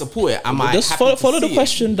 do I support it? Am I Just happy follow to the see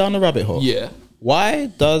question down the rabbit hole. Yeah. Why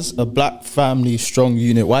does a black family strong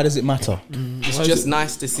unit? Why does it matter? It's just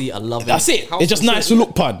nice to see a loving. That's it. It's just nice to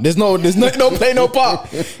look, pun. There's no play no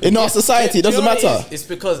part in our society. It doesn't matter. It's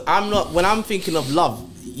because I'm not. When I'm thinking of love,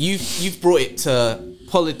 you've brought it to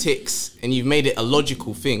politics and you've made it a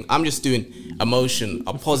logical thing. I'm just doing emotion,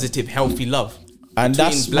 a positive, healthy love. And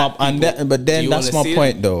that's my that's my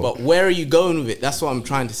point though. But where are you going with it? That's what I'm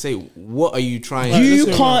trying to say. What are you trying? You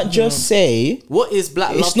can't just say what is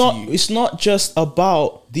black love to you? It's not just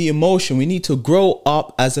about the emotion. We need to grow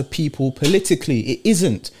up as a people politically. It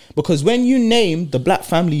isn't, because when you name the black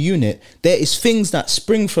family unit, there is things that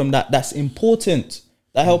spring from that's important,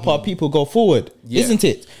 that help our people go forward, isn't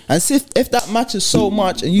it? And so if that matters so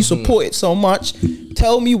much and you support it so much,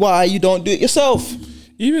 tell me why you don't do it yourself.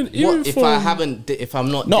 Even what, if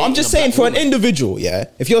I'm not. No, I'm just saying for an individual, yeah.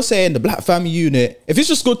 If you're saying the black family unit, if it's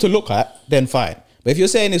just good to look at, then fine. But if you're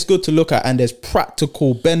saying it's good to look at and there's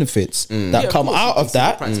practical benefits that come out of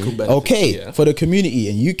that, for the community,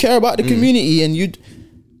 and you care about the community, and you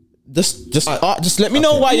just let me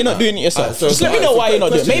know why you're not doing it yourself. Just let me know why you're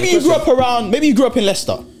not doing it. Maybe you grew up in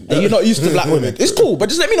Leicester and you're not used to black women. It's cool, but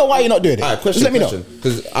just let me know why you're not doing it. Just let me know.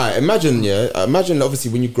 Because imagine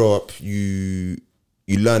obviously when you grow up,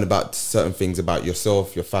 you learn about certain things about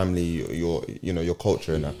yourself, your family, your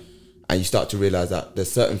culture, and that, and you start to realize that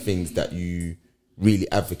there's certain things that you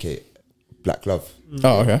really advocate, black love.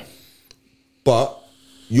 Oh, okay. But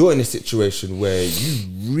you're in a situation where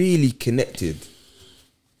you really connected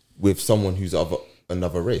with someone who's of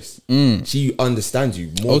another race. She understands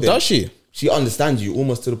you more. Oh, does she? She understands you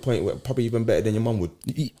almost to the point where probably even better than your mum would.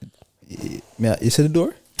 Yeah, you see the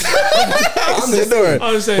door? I'm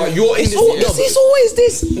just saying. But you're in this. It's always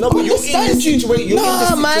this. No, but you're in this situation.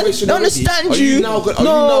 Don't understand you.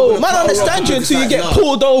 No, man, understand you until you get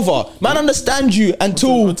pulled over. Man, understand you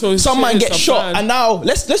until someone gets shot. And now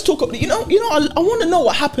let's talk. You know. I want to know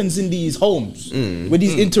what happens in these homes with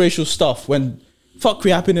these interracial stuff when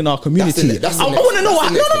fuckery happened in our community. That's I want to know.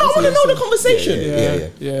 I want to know the conversation.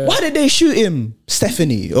 Yeah. Why did they shoot him,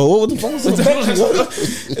 Stephanie? Or what the fuck was it?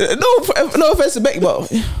 No offense to Becky, but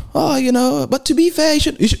but to be fair, you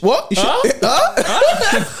should what? You should, Say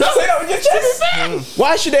that with your chest.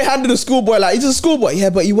 Why should they handle the schoolboy like he's a schoolboy? Yeah,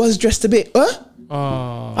 but he was dressed a bit.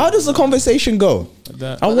 How does the conversation go?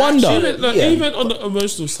 I wonder. Even on the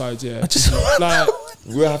emotional side, I just like.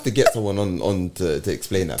 We'll have to get someone on to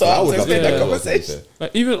explain that. So I would explain that conversation.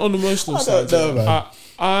 Like even on the emotional side,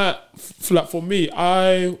 I for me,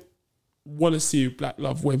 I want to see Black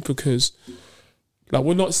love win because like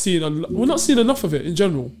we're not seeing enough of it in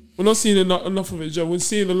general. We're not seeing enough of it in general. We're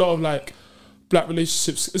seeing a lot of like Black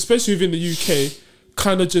relationships, especially within the UK,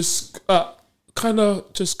 kind of just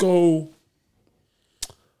go.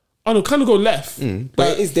 I don't know, kind of go left.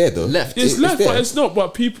 But it is there though. It's left, but it's not.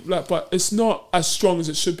 But people but it's not as strong as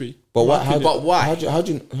it should be. But why? How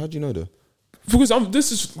do you know though? Because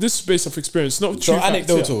this is based off experience, not true. So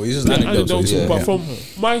anecdotal. It's just anecdotal. Yeah. But from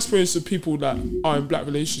my experience of people that are in Black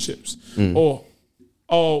relationships or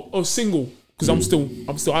single, because I'm still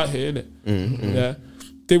out here, innit? Yeah,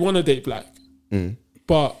 they want to date Black,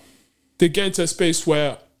 but they get into a space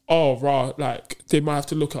where like they might have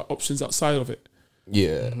to look at options outside of it.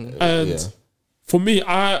 Yeah. And for me,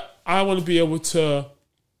 I want to be able to,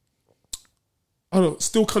 I don't know,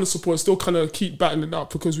 still kind of support, still kind of keep battling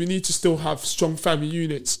up because we need to still have strong family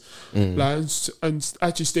units like, and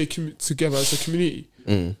actually stay together as a community.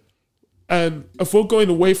 And if we're going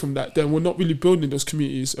away from that, then we're not really building those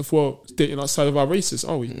communities if we're dating outside of our races,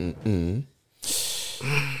 are we?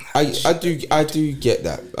 I do get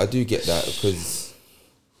that. I do get that because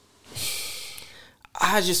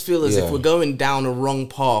I just feel as if we're going down a wrong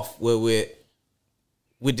path where we're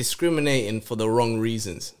discriminating for the wrong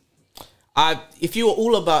reasons. If you're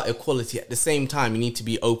all about equality at the same time, you need to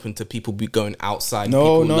be open to people going outside.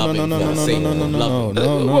 No. Hold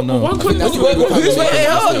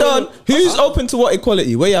on. Who's open to what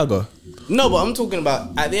equality? Where y'all go? No, but I'm talking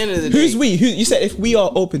about at the end of the day. Who's we? You said if we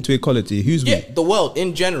are open to equality, who's we? Yeah, the world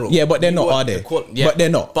in general. Yeah, but they're not, are they? But they're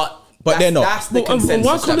not. But they're not. That's the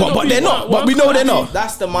consensus. But they're not. But we know they're not.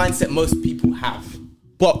 That's the mindset most people have.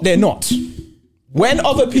 But they're not. When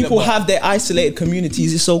other people have their isolated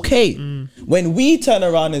communities, it's okay. When we turn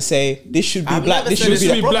around and say this should be Black, this should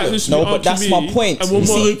be Black. No, but that's my point. You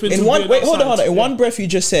see, hold on. In one breath, you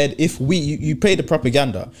just said if we, you play the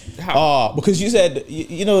propaganda. Because you said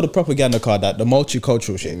the propaganda card, that the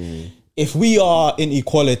multicultural shit. If we are in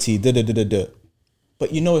equality, but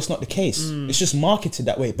it's not the case. It's just marketed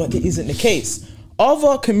that way, but it isn't the case.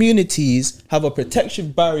 Other communities have a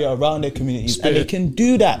protection barrier around their communities, and they can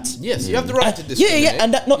do that. Yes, you have the right to discriminate. Yeah,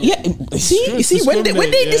 and that not. Yeah, see, when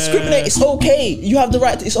they discriminate, it's okay. You have the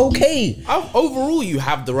right. It's okay. Overall, you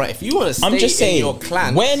have the right. If you want to stay in your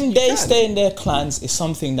clan, when they stay in their clans, it's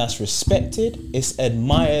something that's respected. It's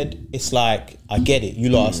admired. It's like, I get it. You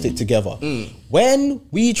lot stick together. When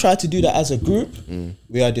we try to do that as a group,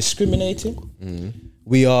 we are discriminating.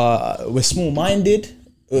 We're small-minded.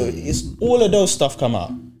 It's all of those stuff come out.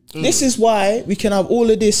 This is why we can have all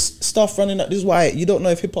of this stuff running up. This is why you don't know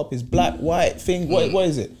if hip hop is black, white thing. What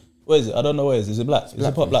is it? What is it? I don't know what it is. Is it black? Is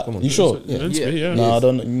hip hop black? You sure? Yeah. No, I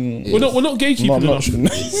don't. We're not gatekeeping enough.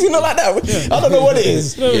 You know, like that. I don't know what it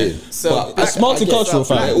is. So it's multicultural.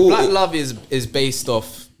 Black love is based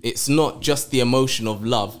off. It's not just the emotion of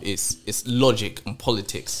love. It's logic and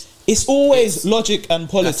politics. It's always logic and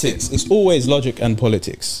politics. It's always logic and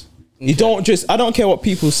politics. You don't just. I don't care what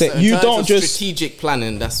people say. So you don't just strategic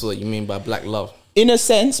planning. That's what you mean by black love, in a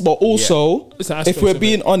sense. But also, if we're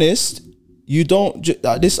being honest, you don't.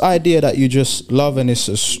 This idea that you just love and it's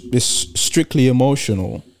strictly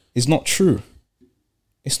emotional is not true.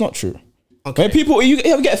 It's not true. Okay. When people, you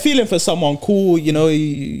ever get a feeling for someone cool, you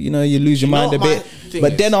lose your mind a bit,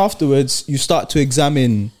 but then afterwards you start to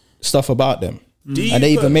examine stuff about them. And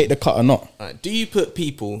they even make the cut or not. Do you put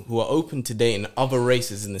people who are open to dating other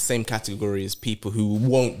races in the same category as people who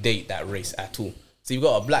won't date that race at all? So you've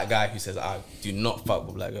got a black guy who says, I do not fuck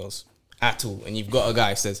with black girls at all. And you've got a guy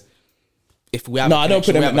who says, if we have I don't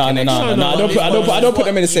put them in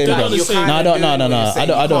the same bracket.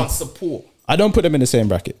 I don't support. I don't put them in the same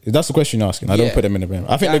bracket. If that's the question you're asking, I don't put them in the same.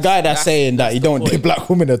 I think the guy that's saying that he don't date black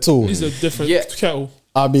women at all. He's a different kettle.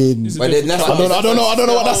 I mean, but then that's I don't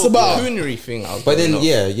know what that's about. Thing, but then,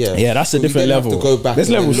 yeah, that's a different level. To go back this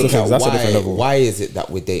level look at that's a different level. Why is it that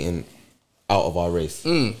we're dating out of our race? Do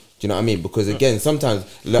you know what I mean? Because again, sometimes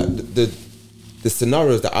like, the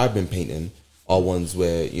scenarios that I've been painting are ones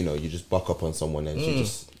where you just buck up on someone and you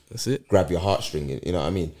just grab your heartstring. You know what I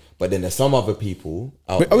mean? But then there's some other people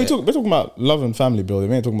out We're there. talking about love and family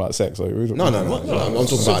building. We ain't talking about sex. Like, No. I'm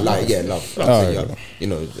talking about like love. You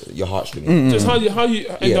know, your heartstrings. Just how you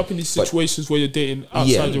end up in these situations where you're dating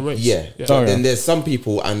outside your race. Yeah. But then there's some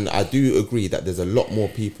people, and I do agree that there's a lot more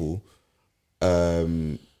people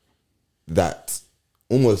that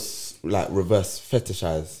almost like reverse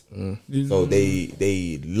fetishize. So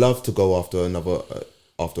they love to go after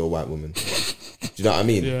after a white woman. Do you know what I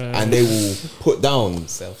mean? Yeah. And they will put down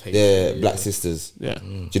their black sisters. Yeah.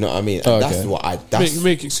 Do you know what I mean? And that's what I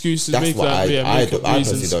make excuses. That's make what I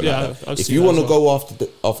personally don't like that. If you want to go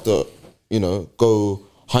after you know, go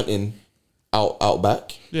hunting out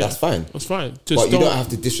back, that's fine. That's fine. But you don't have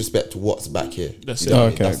to disrespect what's back here. That's it.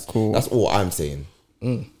 Okay, cool. That's all I'm saying.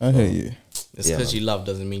 I hear you. It's because you love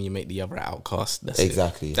doesn't mean you make the other outcast. That's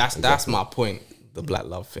exactly. That's my point. The black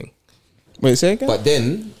love thing. Wait, say again. But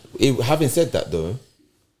then, having said that though,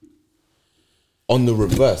 on the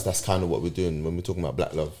reverse, that's kind of what we're doing when we're talking about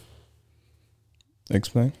black love.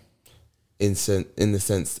 Explain. In the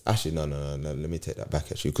sense, actually, no. Let me take that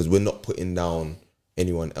back. Actually, because we're not putting down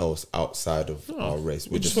anyone else outside of our race.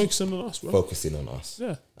 We're just focusing on us, bro. Focusing on us.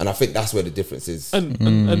 Yeah. And I think that's where the difference is.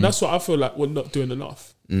 And that's what I feel like we're not doing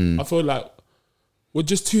enough. I feel like we're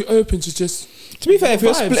just too open to just. To be fair, if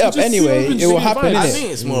you're split up anyway, it will happen. I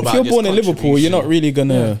think it's more about if you're born in Liverpool, you're not really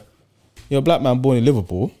gonna. You're a black man born in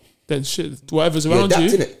Liverpool. Then shit, whatever's around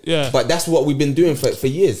you. Innit? Yeah. But that's what we've been doing for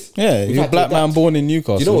years. Yeah, you're a black man born in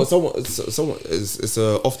Newcastle. You know what? Someone it's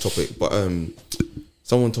off topic, but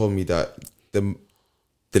someone told me that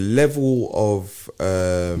the level of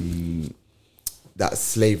that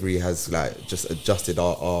slavery has like just adjusted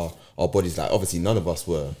our bodies. Like obviously none of us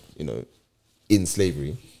were, you know, in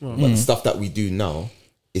slavery, but the stuff that we do now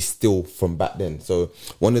is still from back then. So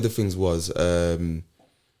one of the things was,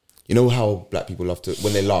 you know how black people love to,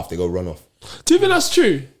 when they laugh, they go run off. Do you think that's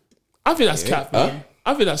true? I think that's cap, man.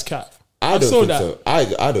 I think that's cap. I don't think so.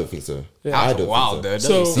 I don't think so. Yeah. I don't think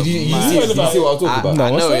so. So did you see what I was talking about?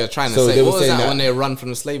 I know what you're trying to So say. they were What was saying that that when they run from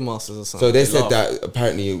the slave masters or something? So they said that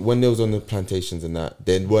apparently when they was on the plantations and that,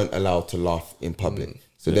 they weren't allowed to laugh in public.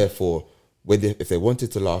 So therefore, if they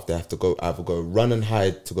wanted to laugh, they have to either go run and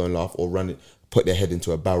hide to go and laugh, or put their head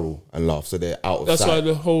into a barrel and laugh. So they're out of sight. That's why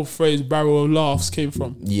the whole phrase "barrel of laughs" came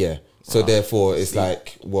from. Yeah. So therefore, it's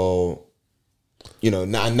like, well, you know,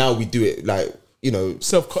 now we do it like, you know, just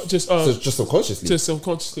subconsciously. Just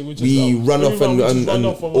subconsciously, we run off and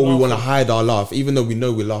or we want to hide our laugh, even though we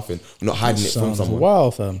know we're laughing. We're not hiding it from someone. Wow,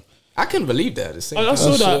 fam. I can believe that. I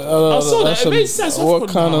saw that. It made sense. What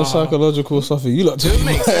kind of psychological stuff are you lot doing? It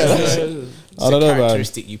makes sense. I don't know, man.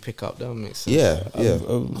 Characteristic you pick up. That makes sense. Yeah.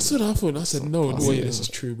 I saw that phone. I said, no way, this is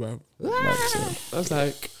true, bro. I was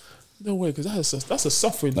like, no way, because that's a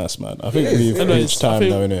suffering. That's mad. I think we've reached time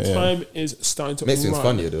now, innit? Yeah. Time is starting to makes things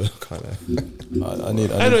funnier though. Kind of. I need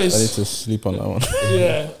to sleep on that one.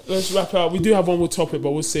 Yeah, let's wrap it up. We do have one more topic,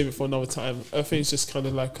 but we'll save it for another time. I think it's just kind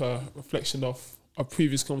of like a reflection of a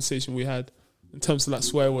previous conversation we had in terms of like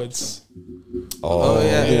swear words. Oh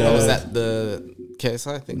yeah. Was that the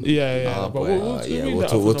KSI thing? Yeah. But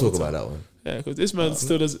we'll talk about that one. Yeah, because this man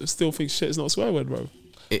still thinks shit is not a swear word, bro.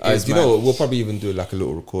 You know what? We'll probably even do like a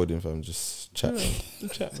little recording if I'm just chatting. Yeah,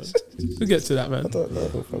 chat, man. We'll get to that, man.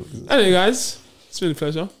 Anyway, guys, it's been a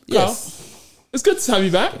pleasure. Yes. Carl, it's good to have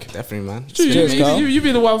you back. Definitely, man.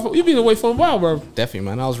 You've been away for a while, bro. Definitely,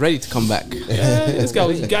 man. I was ready to come back. Yeah, this guy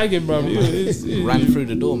was gagging, bro. Ran through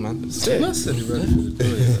the door, man.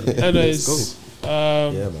 Anyways,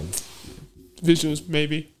 yeah, man. Visuals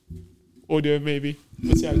maybe, audio maybe.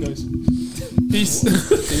 Let's see how it goes. Peace.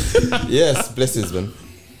 Yes, blessings, man.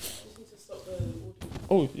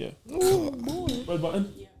 Oh yeah. Red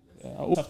button. Yeah.